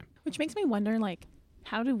big time. Which makes me wonder, like,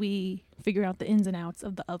 how do we figure out the ins and outs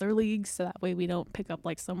of the other leagues so that way we don't pick up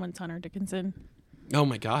like someone's Hunter Dickinson? Oh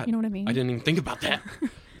my God. You know what I mean? I didn't even think about that.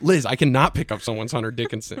 Liz, I cannot pick up someone's Hunter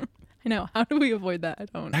Dickinson. I know. How do we avoid that? I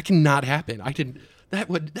don't. That cannot happen.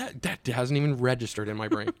 That hasn't even registered in my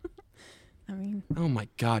brain. I mean, oh my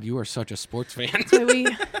God, you are such a sports fan. that's why we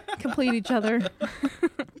complete each other.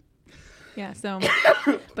 Yeah, so,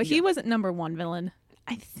 but he wasn't number one villain.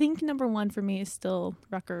 I think number one for me is still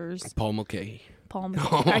Rutgers. Paul Mulcahy. Paul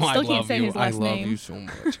Oh, I still can't say his last name. I love you so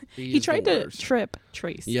much. He tried to trip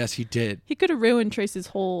Trace. Yes, he did. He could have ruined Trace's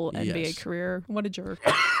whole NBA Yes. career. What a jerk.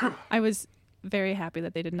 I was very happy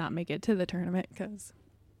that they did not make it to the tournament because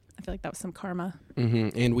I feel like that was some karma. Mm-hmm.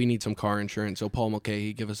 And we need some car insurance, so Paul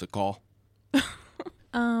Mulcahy, give us a call.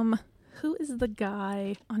 Who is the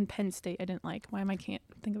guy on Penn State I didn't like? Why am I can't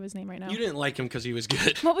think of his name right now? You didn't like him because he was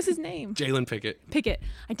good. What was his name? Jalen Pickett. Pickett.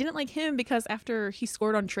 I didn't like him because after he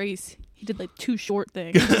scored on Trace, he did like two short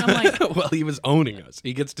things. And I'm like, Well, he was owning us.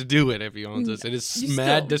 He gets to do it if he owns us. It is You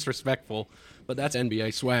mad still- disrespectful, but that's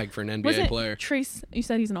NBA swag for an NBA wasn't player. Trace, you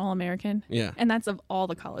said he's an All-American? Yeah. And that's of all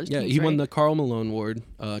the college Yeah, teams, he won right? the Karl Malone Award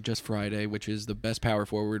just Friday, which is the best power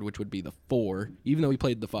forward, which would be the 4, even though he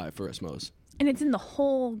played the 5 for us most. And it's in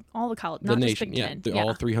all the college, not the just nation, Big yeah, Ten.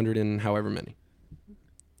 all 300 and however many.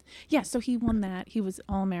 Yeah, so he won that. He was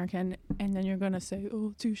All-American, and then you're going to say,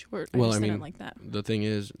 oh, too short. I Well, just I mean, didn't like that. the thing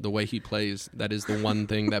is, the way he plays, that is the one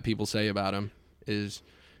thing that people say about him, is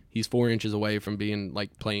he's 4 inches away from being,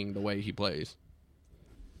 like, playing the way he plays.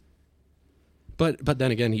 But then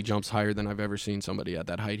again, he jumps higher than I've ever seen somebody at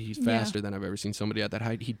that height. He's faster than I've ever seen somebody at that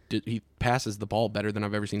height. He passes the ball better than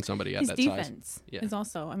I've ever seen somebody at His that defense size. is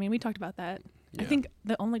also, I mean, we talked about that. I Yeah. think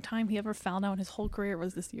the only time he ever fouled out in his whole career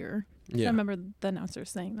was this year. Yeah. I remember the announcer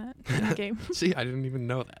saying that in the game. See, I didn't even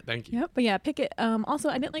know that. Thank you. Yep. But yeah, Pickett. Also,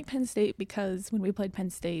 I didn't like Penn State because when we played Penn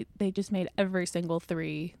State, they just made every single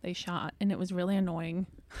three they shot, and it was really annoying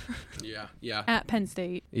Yeah. at Penn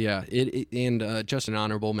State. Yeah, and just an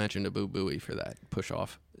honorable mention to Boo Booey for that push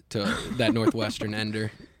off to that Northwestern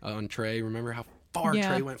ender on Trey. Remember how far Yeah.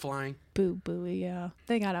 Trey went flying? Boo Booey, yeah.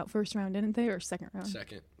 They got out first round, didn't they, or second round?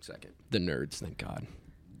 Second. The nerds, thank God.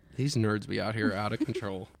 These nerds be out here out of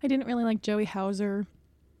control. I didn't really like Joey Hauser,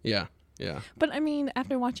 Yeah. but I mean,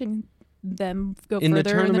 after watching them go In the further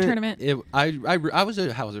tournament, in the tournament, I was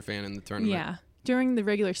a Hauser fan in the tournament. yeah. During the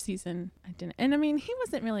regular season, I didn't. And I mean, he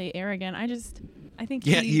wasn't really arrogant. I think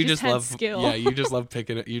Yeah, he you just just had love skill. Yeah, you just love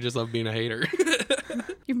picking it. You just love being a hater.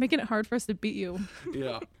 You're making it hard for us to beat you.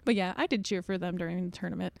 Yeah. But yeah, I did cheer for them during the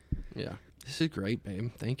tournament. Yeah. This is great,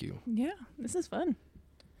 babe. Thank you. Yeah, this is fun.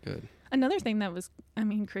 Good. Another thing that was, I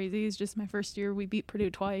mean, crazy is just my first year we beat Purdue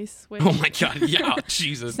twice, which Oh my God. Yeah.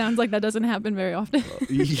 Jesus. sounds like that doesn't happen very often.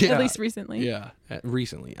 Yeah. At least recently. Yeah.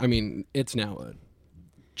 Recently. I mean, it's now a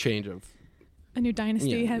change of. A new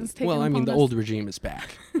dynasty has taken Well, I mean, upon the us. old regime is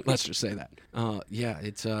back. Let's just say that. Yeah,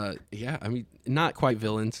 it's yeah. I mean, not quite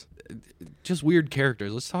villains, just weird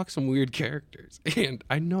characters. Let's talk some weird characters. And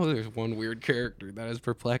I know there's one weird character that has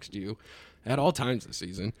perplexed you at all times this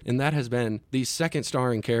season, and that has been the second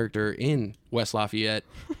starring character in West Lafayette,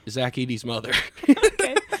 Zach Eady's mother.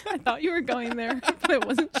 Okay, I thought you were going there, but I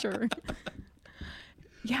wasn't sure.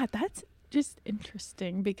 Yeah, that's just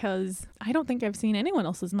interesting because I don't think I've seen anyone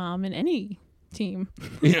else's mom in any team.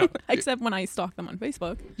 Yeah. Except when I stalk them on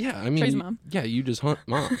Facebook. Yeah, I mean, Trey's mom. Yeah, you just hunt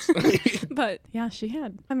moms. But yeah, she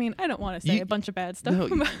had. I mean, I don't want to say You- a bunch of bad stuff.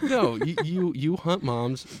 No, you hunt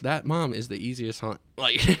moms. That mom is the easiest hunt.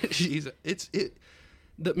 Like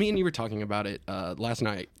Me and you were talking about it last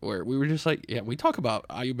night, where we were just like, yeah, we talk about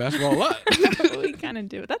IU basketball a lot. We kind of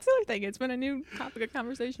do. That's the other thing. It's been a new topic of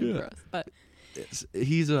conversation for us. But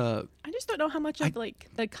he's I just don't know how much of like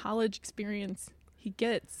the college experience he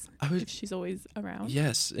gets if she's always around.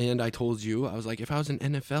 Yes, and I told you, I was like, if I was an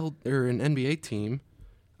NFL or an NBA team,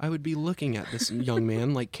 I would be looking at this young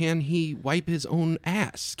man like, can he wipe his own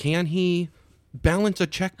ass? Can he balance a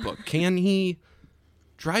checkbook? Can he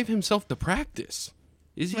drive himself to practice?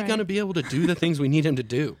 Is he going to be able to do the things we need him to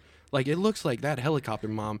do? Like, it looks like that helicopter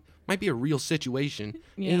mom might be a real situation.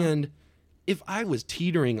 Yeah. And if I was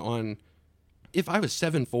teetering on, if I was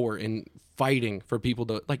 7'4" and fighting for people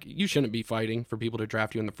to, like, you shouldn't be fighting for people to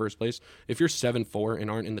draft you in the first place. If you're 7'4" and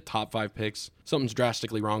aren't in the top 5 picks, something's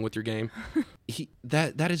drastically wrong with your game.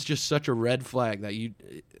 That is just such a red flag that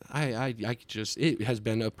it has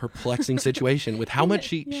been a perplexing situation with how much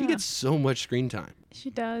she gets so much screen time. She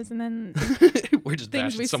does, and then we're just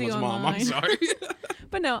bashing someone's mom. I'm sorry.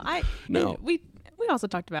 But we also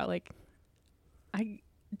talked about, like, I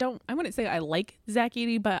wouldn't say I like Zach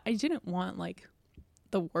Edey, but I didn't want like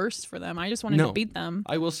the worst for them. I just wanted to beat them.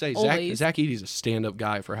 I will say Zach Edey's a stand-up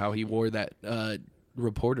guy for how he wore that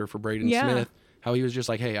reporter for Braden Smith. How he was just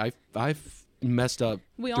like, hey, I've messed up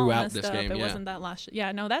throughout this game. It wasn't that last.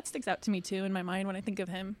 That sticks out to me too in my mind when I think of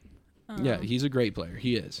him. He's a great player.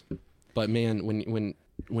 He is. But man, when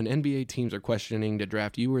NBA teams are questioning to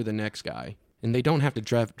draft you or the next guy, and they don't have to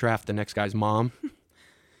draft the next guy's mom,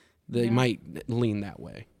 they might lean that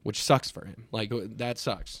way, which sucks for him. Like, that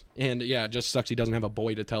sucks. And it just sucks he doesn't have a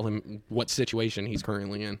boy to tell him what situation he's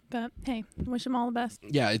currently in. But hey, wish him all the best.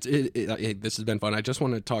 Yeah, this has been fun. I just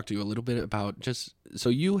want to talk to you a little bit about so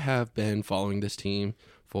you have been following this team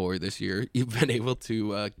for this year. You've been able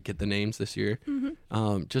to get the names this year.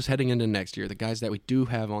 Mm-hmm. Just heading into next year, the guys that we do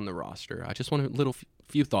have on the roster, I just want a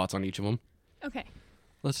few thoughts on each of them. Okay.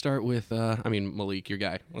 Let's start with, Malik, your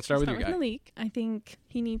guy. Let's start with your guy. Malik. I think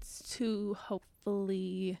he needs to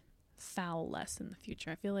hopefully foul less in the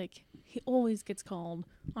future. I feel like he always gets called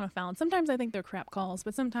on a foul. And sometimes I think they're crap calls,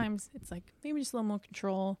 but sometimes it's like maybe just a little more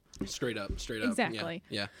control. Straight up. Exactly.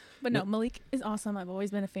 Yeah. But no, Malik is awesome. I've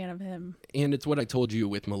always been a fan of him. And it's what I told you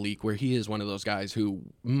with Malik, where he is one of those guys who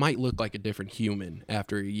might look like a different human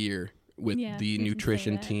after a year with the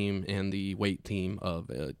nutrition team and the weight team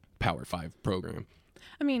of a Power 5 program.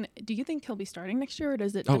 I mean, do you think he'll be starting next year, or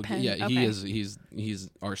does it depend? Yeah, he is. He's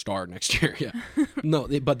our star next year. Yeah, no,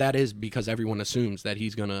 but that is because everyone assumes that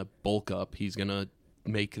he's gonna bulk up. He's gonna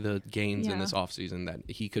make the gains in this offseason that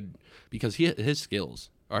he could, because his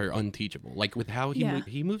skills are unteachable. Like with how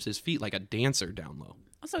he moves his feet like a dancer down low.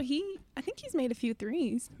 Also, I think he's made a few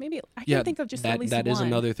threes. Maybe I can think of just at least one. That is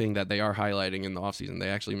another thing that they are highlighting in the offseason. They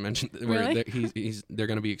actually mentioned where they're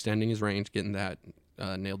going to be extending his range, getting that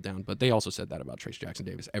nailed down. But they also said that about Trace Jackson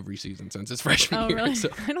Davis every season since his freshman year. Really? So.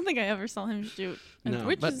 I don't think I ever saw him shoot,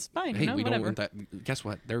 which is fine. Hey, we don't want that. Guess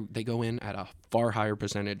what? They go in at a far higher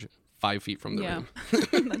percentage, 5 feet from the rim.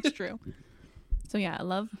 That's true. So I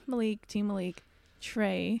love Malik, Team Malik.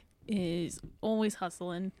 Trey is always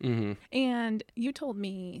hustling. Mm-hmm. And you told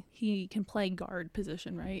me he can play guard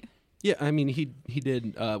position, right? Yeah, I mean, he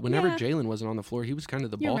did. Whenever Jalen wasn't on the floor, he was kind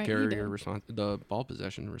of the ball carrier, the ball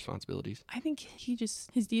possession responsibilities. I think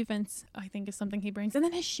his defense, I think, is something he brings. And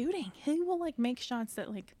then his shooting. He will, make shots that,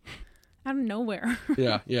 out of nowhere.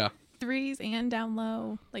 Yeah. Threes and down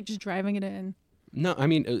low, just driving it in. No, I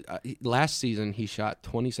mean, last season he shot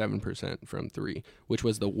 27% from 3, which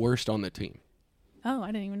was the worst on the team. Oh, I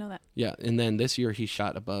didn't even know that. Yeah, and then this year he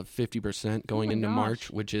shot above 50% going into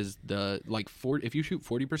March, which is the 40. If you shoot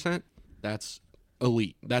 40%, that's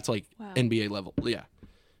elite. That's NBA level. Yeah,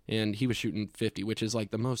 and he was shooting 50, which is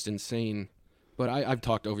the most insane. But I've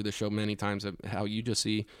talked over the show many times of how you just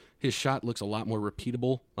see his shot looks a lot more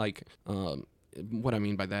repeatable. What I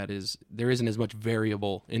mean by that is there isn't as much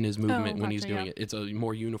variable in his movement when he's doing it. It's a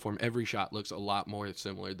more uniform. Every shot looks a lot more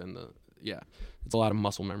similar than it's a lot of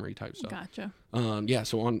muscle memory type stuff. Gotcha.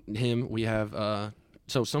 So on him, we have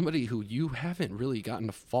somebody who you haven't really gotten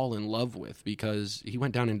to fall in love with because he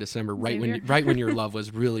went down in December right when your love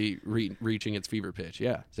was really reaching its fever pitch.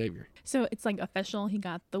 Yeah, Xavier. So it's official. He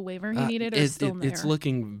got the waiver he needed, or still there? It's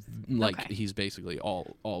looking like he's basically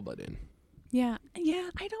all but in. Yeah.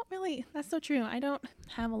 I don't really. That's so true. I don't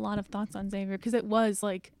have a lot of thoughts on Xavier because it was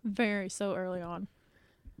very so early on,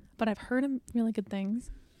 but I've heard him really good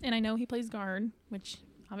things. And I know he plays guard, which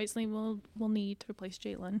obviously we'll need to replace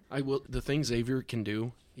Jalen. The thing Xavier can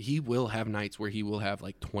do, he will have nights where he will have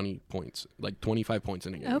 20 points, 25 points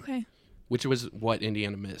in a game. Okay. Which was what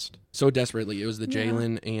Indiana missed so desperately. It was the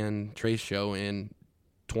Jalen and Trace show, and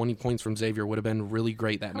 20 points from Xavier would have been really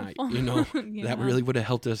great that night. Yeah. That really would have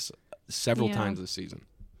helped us several times this season.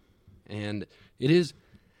 And it is,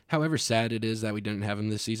 however sad it is that we didn't have him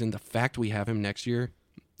this season, the fact we have him next year,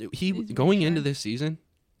 going into this season,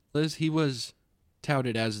 Liz, he was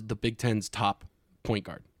touted as the Big Ten's top point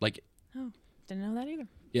guard. Like, oh, didn't know that either.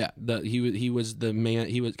 Yeah, he was the man.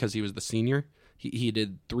 Because he was the senior. He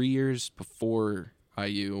did 3 years before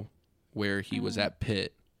IU, where he was at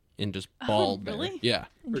Pitt and just balled really? there. Yeah,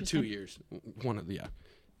 or 2 years.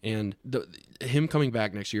 And him coming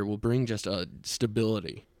back next year will bring just a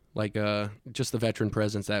stability, like just the veteran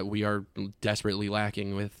presence that we are desperately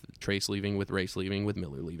lacking with Trace leaving, with Race leaving, with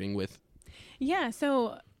Miller leaving, with. Yeah,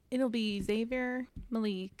 so it'll be Xavier,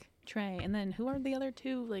 Malik, Trey, and then who are the other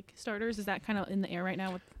two starters? Is that kind of in the air right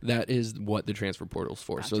now? That is what the transfer portal's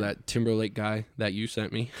for. Gotcha. So that Timberlake guy that you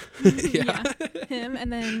sent me, yeah, him,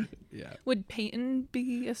 and then would Peyton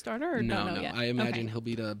be a starter? Or no, don't know yet? I imagine he'll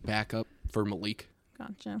be the backup for Malik.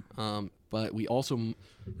 Gotcha. But we also,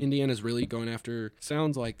 Indiana's really going after.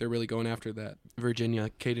 Sounds like they're really going after that Virginia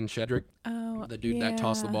Caden Shedrick, the dude that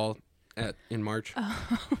tossed the ball in March.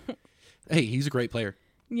 Oh. Hey, he's a great player.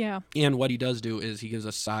 Yeah. And what he does do is he gives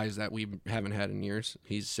us size that we haven't had in years.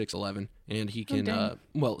 He's 6'11", and he can,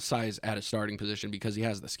 size at a starting position because he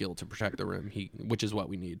has the skill to protect the rim, which is what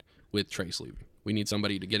we need with Trace leaving. We need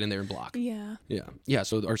somebody to get in there and block. Yeah. Yeah. Yeah,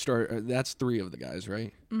 so our start, that's 3 of the guys,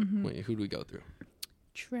 right? Mm-hmm. Wait, who do we go through?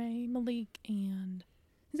 Trey, Malik, and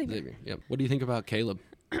Xavier. Yep. What do you think about Caleb?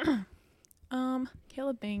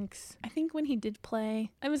 Caleb Banks. I think when he did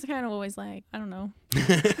play, I was kind of always like, I don't know.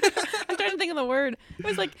 I'm trying to think of the word. It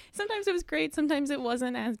was like, sometimes it was great, sometimes it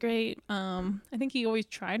wasn't as great. I think he always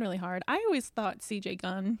tried really hard. I always thought CJ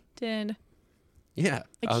Gunn did. Yeah.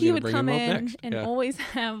 Like he would come in and always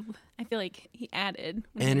have, I feel like he added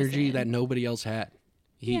energy that nobody else had.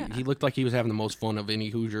 He looked like he was having the most fun of any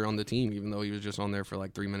Hoosier on the team, even though he was just on there for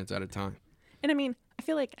like 3 minutes at a time. And I mean, I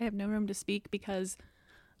feel like I have no room to speak because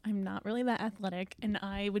I'm not really that athletic, and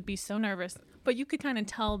I would be so nervous. But you could kind of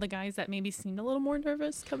tell the guys that maybe seemed a little more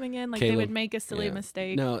nervous coming in, like Caleb, they would make a silly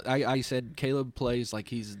mistake. No, I said Caleb plays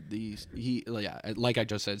like like I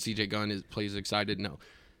just said, CJ Gunn plays excited. No,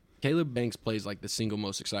 Caleb Banks plays like the single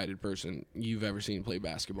most excited person you've ever seen play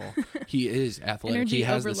basketball. He is athletic. He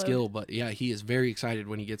has the skill, but yeah, he is very excited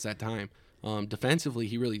when he gets that time. Defensively,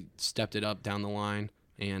 he really stepped it up down the line.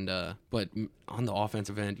 And but on the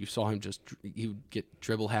offensive end, you saw him he would get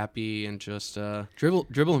dribble happy and just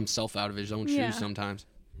dribble himself out of his own shoes sometimes.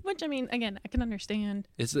 Which, I mean, again, I can understand.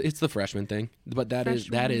 It's the freshman thing, but that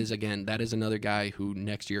is another guy who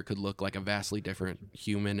next year could look like a vastly different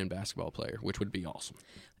human and basketball player, which would be awesome.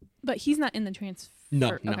 But he's not in the transfer.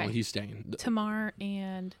 No, he's staying. Tamar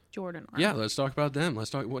and Jordan are. Yeah, let's talk about them.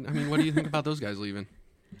 Let's talk. What do you think about those guys leaving?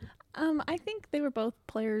 I think they were both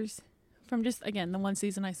players from just, again, the one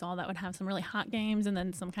season I saw that would have some really hot games and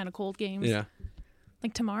then some kind of cold games. Yeah.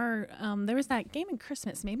 Like Tamar, there was that game in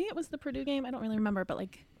Christmas. Maybe it was the Purdue game. I don't really remember. But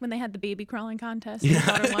like when they had the baby crawling contest, his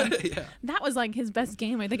daughter won. Yeah. That was like his best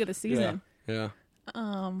game, I think, of the season. Yeah.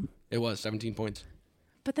 It was 17 points.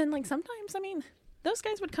 But then like sometimes, I mean, those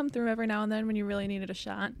guys would come through every now and then when you really needed a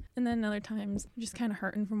shot. And then other times just kind of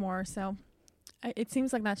hurting for more. So it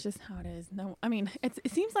seems like that's just how it is. No, I mean, it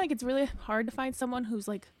seems like it's really hard to find someone who's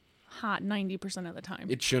like hot 90% of the time.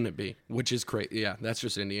 It shouldn't be, which is crazy. Yeah, that's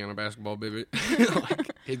just Indiana basketball, baby.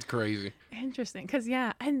 It's crazy. Interesting, because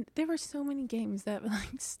and there were so many games that like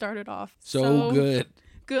started off so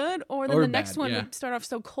good, or then the next bad, one would start off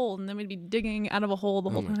so cold, and then we'd be digging out of a hole the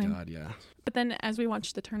whole time. Oh my God, yeah. But then as we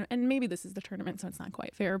watched the tournament, and maybe this is the tournament, so it's not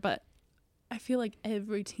quite fair, but I feel like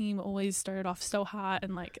every team always started off so hot,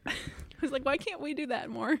 and like I was like, why can't we do that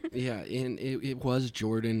more? Yeah, and it was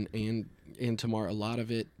Jordan and Tamar. A lot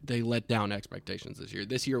of it, they let down expectations this year.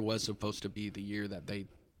 This year was supposed to be the year that they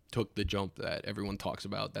took the jump that everyone talks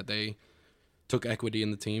about, that they took equity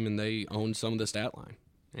in the team and they owned some of the stat line.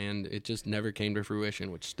 And it just never came to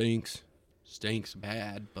fruition, which stinks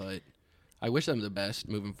bad, but I wish them the best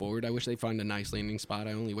moving forward. I wish they find a nice landing spot.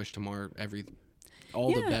 I only wish Tamar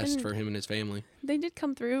all the best for him and his family. They did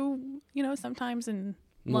come through, sometimes and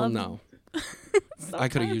love. Well, no. I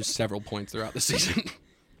could have used several points throughout the season.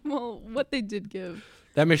 Well, what they did give.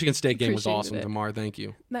 That Michigan State game was awesome, Tamar. Thank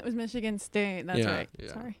you. That was Michigan State. That's right.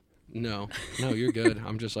 Yeah. Sorry. No, you're good.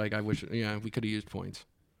 I'm just like, I wish, we could have used points.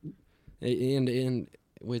 And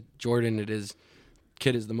with Jordan,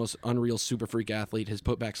 kid is the most unreal super freak athlete. His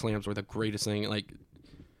putback slams were the greatest thing. Like,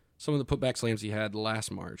 some of the putback slams he had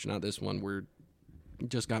last March, not this one, were It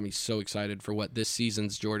just got me so excited for what this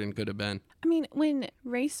season's Jordan could have been. I mean, when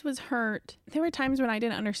Race was hurt, there were times when I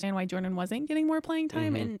didn't understand why Jordan wasn't getting more playing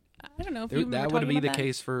time, and I don't know if you remember that would be the that.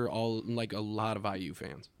 case for all, like, a lot of IU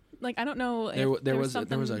fans. Like, I don't know if there was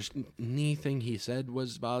something... a knee thing he said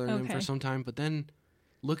was bothering him for some time, but then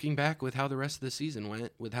looking back with how the rest of the season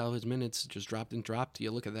went, with how his minutes just dropped,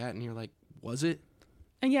 you look at that and you're like, was it?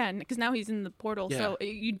 And yeah, because now he's in the portal, Yeah. so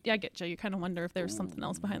I get you. You kind of wonder if there's something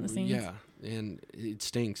else behind the scenes. Yeah, and it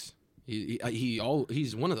stinks.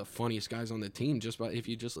 He's one of the funniest guys on the team.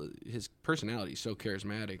 His personality is so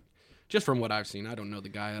charismatic. Just from what I've seen, I don't know the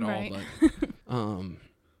guy at all, but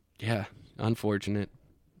yeah, unfortunate.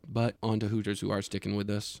 But on to Hoosiers who are sticking with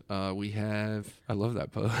us. We have, I love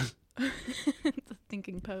that pose. It's a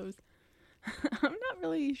thinking pose. I'm not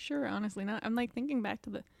really sure, honestly. I'm like thinking back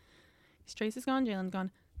to the Trace is gone, Jalen's gone,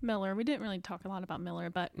 Miller. We didn't really talk a lot about Miller,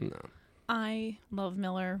 but No. I love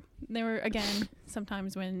Miller. There were, again,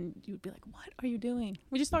 sometimes when you would be like, what are you doing?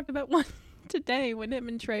 We just talked about one today when him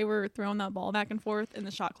and Trey were throwing that ball back and forth and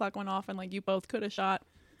the shot clock went off and like you both could have shot.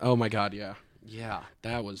 Oh my God, yeah. Yeah,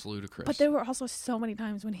 that was ludicrous. But there were also so many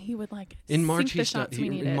times when he would like in March, sink the shots we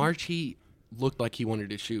needed. In March, he looked like he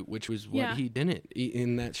wanted to shoot, which was what he didn't.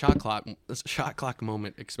 In that shot clock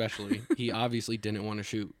moment especially, he obviously didn't want to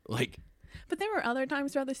shoot. Like, but there were other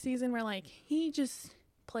times throughout the season where like he just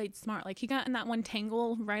played smart. Like he got in that one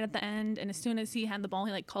tangle right at the end, and as soon as he had the ball,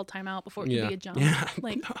 he like called timeout before it could be a jump. Yeah,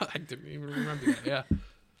 like I didn't even remember that. Yeah,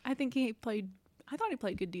 I think I thought he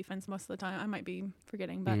played good defense most of the time. I might be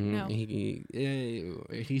forgetting, but no.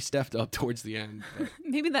 He stepped up towards the end. But.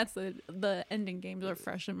 Maybe that's the ending games are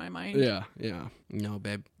fresh in my mind. Yeah. No,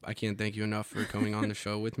 babe, I can't thank you enough for coming on the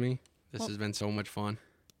show with me. This has been so much fun.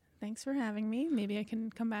 Thanks for having me. Maybe I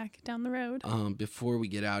can come back down the road. Before we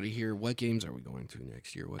get out of here, what games are we going to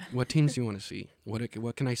next year? What teams do you want to see?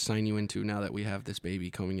 What can I sign you into now that we have this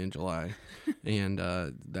baby coming in July? And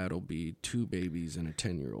that'll be 2 babies and a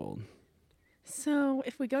 10-year-old. So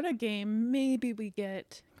if we go to a game, maybe we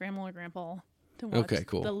get Grandma or Grandpa to watch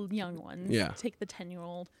the young ones. Yeah. Take the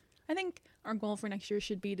 10-year-old. I think our goal for next year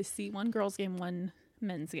should be to see 1 girls game, 1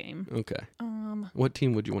 men's game. Okay. What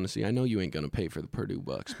team would you want to see? I know you ain't gonna pay for the Purdue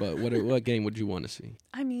Bucks, but what game would you want to see?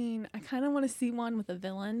 I mean, I kind of want to see one with a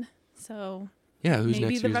villain. So yeah, who's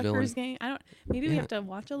maybe next the year's Rutgers villain? game. I don't. Maybe we have to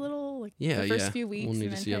watch a little the first few weeks. We'll need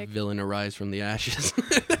and to then see a villain arise from the ashes.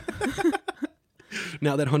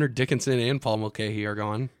 Now that Hunter Dickinson and Paul Mulcahy are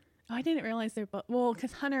gone. Oh, I didn't realize they're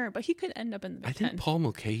because Hunter, but he could end up in the Big Ten. I think Paul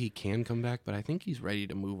Mulcahy can come back, but I think he's ready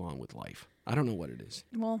to move on with life. I don't know what it is.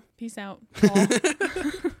 Well, peace out, Paul.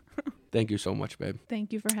 Thank you so much, babe.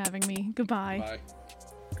 Thank you for having me. Goodbye.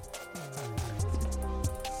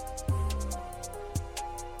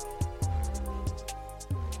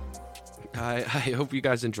 Bye. I hope you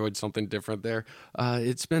guys enjoyed something different there.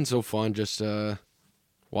 It's been so fun just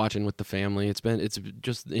watching with the family. It's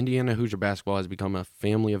just Indiana Hoosier basketball has become a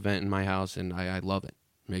family event in my house, and I love it.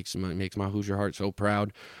 Makes my Hoosier heart so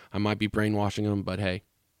proud. I might be brainwashing them, but hey,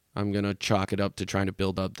 I'm gonna chalk it up to trying to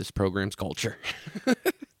build up this program's culture.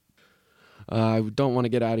 I don't want to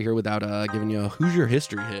get out of here without giving you a Hoosier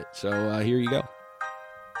history hit. So here you go.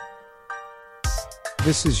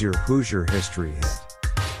 This is your Hoosier history hit.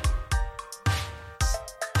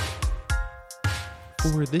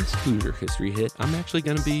 For this Hoosier history hit, I'm actually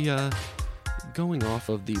going to be going off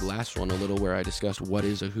of the last one a little, where I discussed what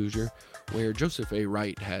is a Hoosier, where Joseph A.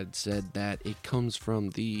 Wright had said that it comes from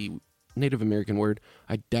the Native American word.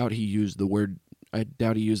 I doubt he used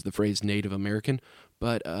the phrase Native American,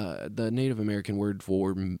 but the Native American word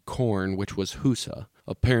for corn, which was husa.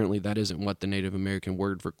 Apparently that isn't what the Native American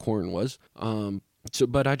word for corn was.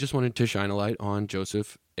 But I just wanted to shine a light on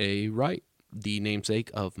Joseph A. Wright, the namesake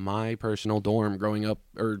of my personal dorm growing up,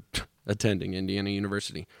 or attending Indiana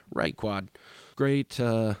University. Right Quad. Great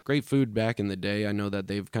food back in the day. I know that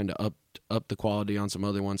they've kind of upped the quality on some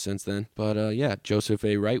other ones since then. But yeah, Joseph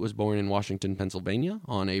A. Wright was born in Washington, Pennsylvania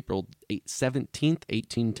on April 17th,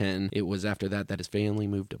 1810. It was after that his family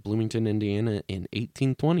moved to Bloomington, Indiana in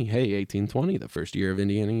 1820. Hey, 1820, the first year of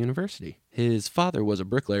Indiana University. His father was a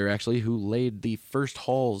bricklayer, actually, who laid the first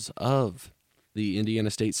halls of the Indiana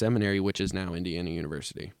State Seminary, which is now Indiana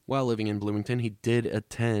University. While living in Bloomington, he did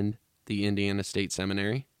attend the Indiana State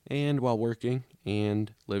Seminary, and while working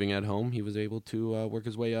and living at home, he was able to work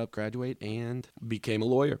his way up, graduate, and became a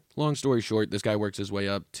lawyer. Long story short, this guy works his way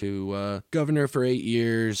up to governor for 8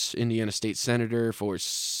 years, Indiana State Senator for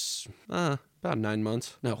about 9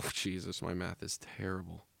 months. No, Jesus, my math is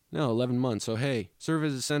terrible. No, 11 months. So, hey, serve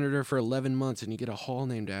as a senator for 11 months and you get a hall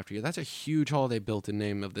named after you. That's a huge hall they built in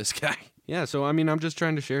name of this guy. Yeah, so, I mean, I'm just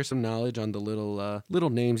trying to share some knowledge on the little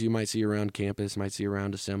names you might see around campus, might see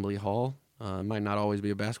around Assembly Hall. Might not always be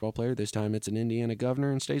a basketball player. This time it's an Indiana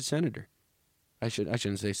governor and state senator. I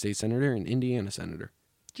shouldn't say state senator, an Indiana senator.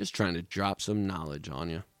 Just trying to drop some knowledge on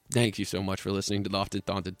you. Thank you so much for listening to the Often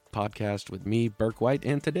Daunted podcast with me, Burke White,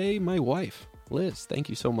 and today my wife, Liz. Thank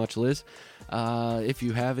you so much, Liz. If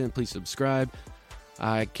you haven't, please subscribe.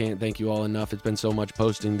 I can't thank you all enough. It's been so much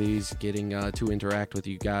posting these, getting to interact with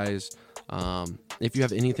you guys. If you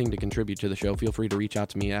have anything to contribute to the show, feel free to reach out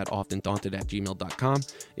to me at oftendaunted@gmail.com.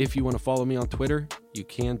 If you want to follow me on Twitter, you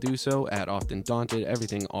can do so at oftendaunted,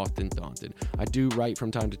 everything Often Daunted. I do write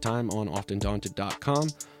from time to time on oftendaunted.com.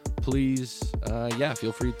 Please,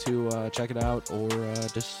 feel free to check it out or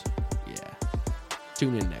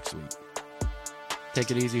tune in next week.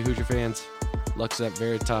 Take it easy, Hoosier fans. Lux et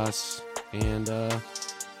Veritas. And,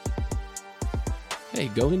 hey,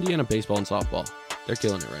 go Indiana baseball and softball. They're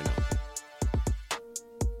killing it right now.